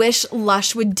 gosh, I wish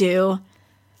Lush would do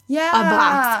Yeah. a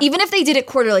box, even if they did it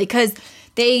quarterly, because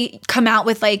they come out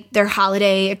with like their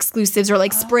holiday exclusives or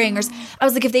like spring. Or I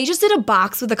was like, if they just did a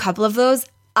box with a couple of those,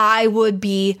 I would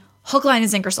be hook, line,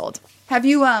 and sinker sold. Have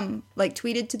you like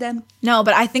tweeted to them? No,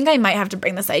 but I think I might have to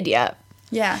bring this idea up.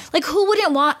 Yeah. Like, who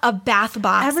wouldn't want a bath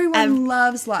box? Everyone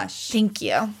loves Lush. Thank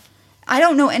you. I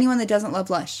don't know anyone that doesn't love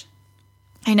Lush.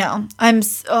 I know. I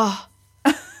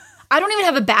don't even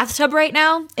have a bathtub right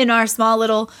now in our small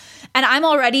little, and I'm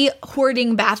already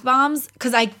hoarding bath bombs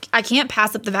because I can't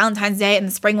pass up the Valentine's Day and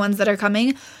the spring ones that are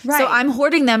coming. Right. So I'm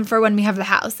hoarding them for when we have the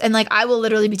house. And like, I will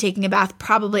literally be taking a bath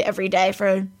probably every day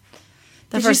for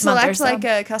the Did first you month or select so. like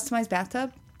a customized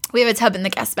bathtub? We have a tub in the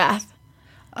guest bath.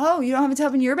 Oh, you don't have a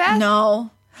tub in your bath?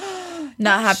 No.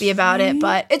 Not happy about it,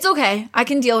 but it's okay. I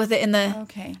can deal with it in the,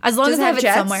 Okay. as long Does as it I have have it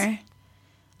jets? somewhere.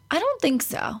 I don't think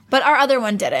so. But our other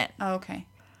one didn't, Oh, okay.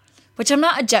 which I'm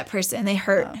not a jet person. They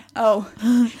hurt. Oh,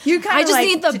 you kind of I just like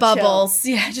need the to bubbles.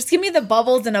 Yeah, just give me the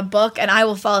bubbles in a book and I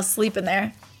will fall asleep in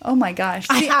there. chill. Oh my gosh.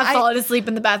 I See, have fallen asleep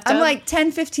in the bathtub. I'm like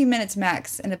 10, 15 minutes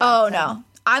max in a oh bathtub. no.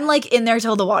 I'm like in there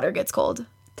till the water gets cold.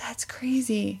 That's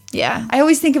crazy. Yeah. I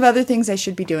always think of other things I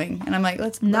should be doing, and I'm like,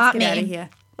 let's Not get out me. of here.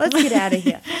 Let's get out of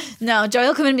here. No, Joy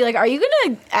will come in and be like, are you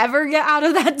going to ever get out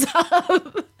of that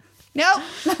tub? Nope.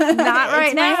 Not right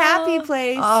it's now. my happy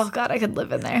place. Oh, God, I could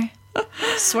live in there.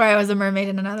 Swear I was a mermaid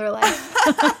in another life.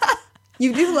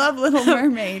 You do love Little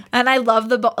Mermaid. And I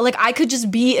love like, I could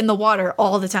just be in the water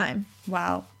all the time.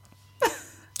 Wow.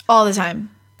 All the time.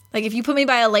 Like, if you put me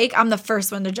by a lake, I'm the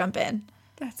first one to jump in.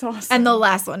 That's awesome. And the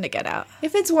last one to get out.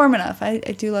 If it's warm enough, I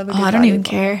do love a good Oh, I don't body even of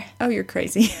water. care. Oh, you're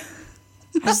crazy.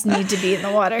 I just need to be in the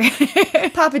water.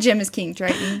 Papa Jim is King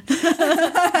Triton.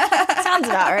 Sounds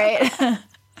about right.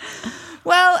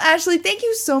 Well, Ashley, thank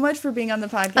you so much for being on the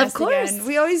podcast Of course. again.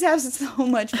 We always have so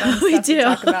much fun We stuff do. to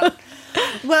talk about.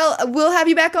 Well, we'll have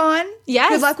you back on. Yes.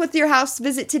 Good luck with your house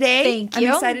visit today. Thank you.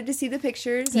 I'm excited to see the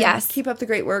pictures. and Yes. Keep up the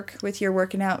great work with your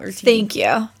working out routine. Thank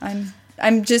you.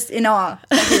 I'm just in awe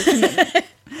of your commitment.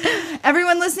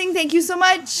 Everyone listening. Thank you so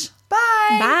much.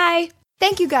 Bye. Bye.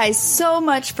 Thank you guys so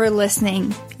much for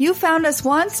listening. You found us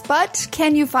once, but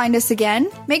can you find us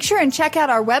again? Make sure and check out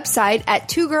our website at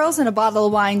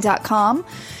twogirlsinabottleofwine.com.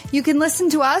 You can listen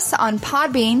to us on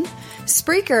Podbean,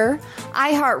 Spreaker,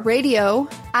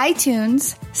 iHeartRadio,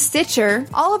 iTunes, Stitcher.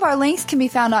 All of our links can be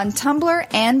found on Tumblr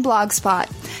and Blogspot.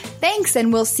 Thanks,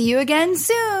 and we'll see you again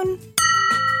soon.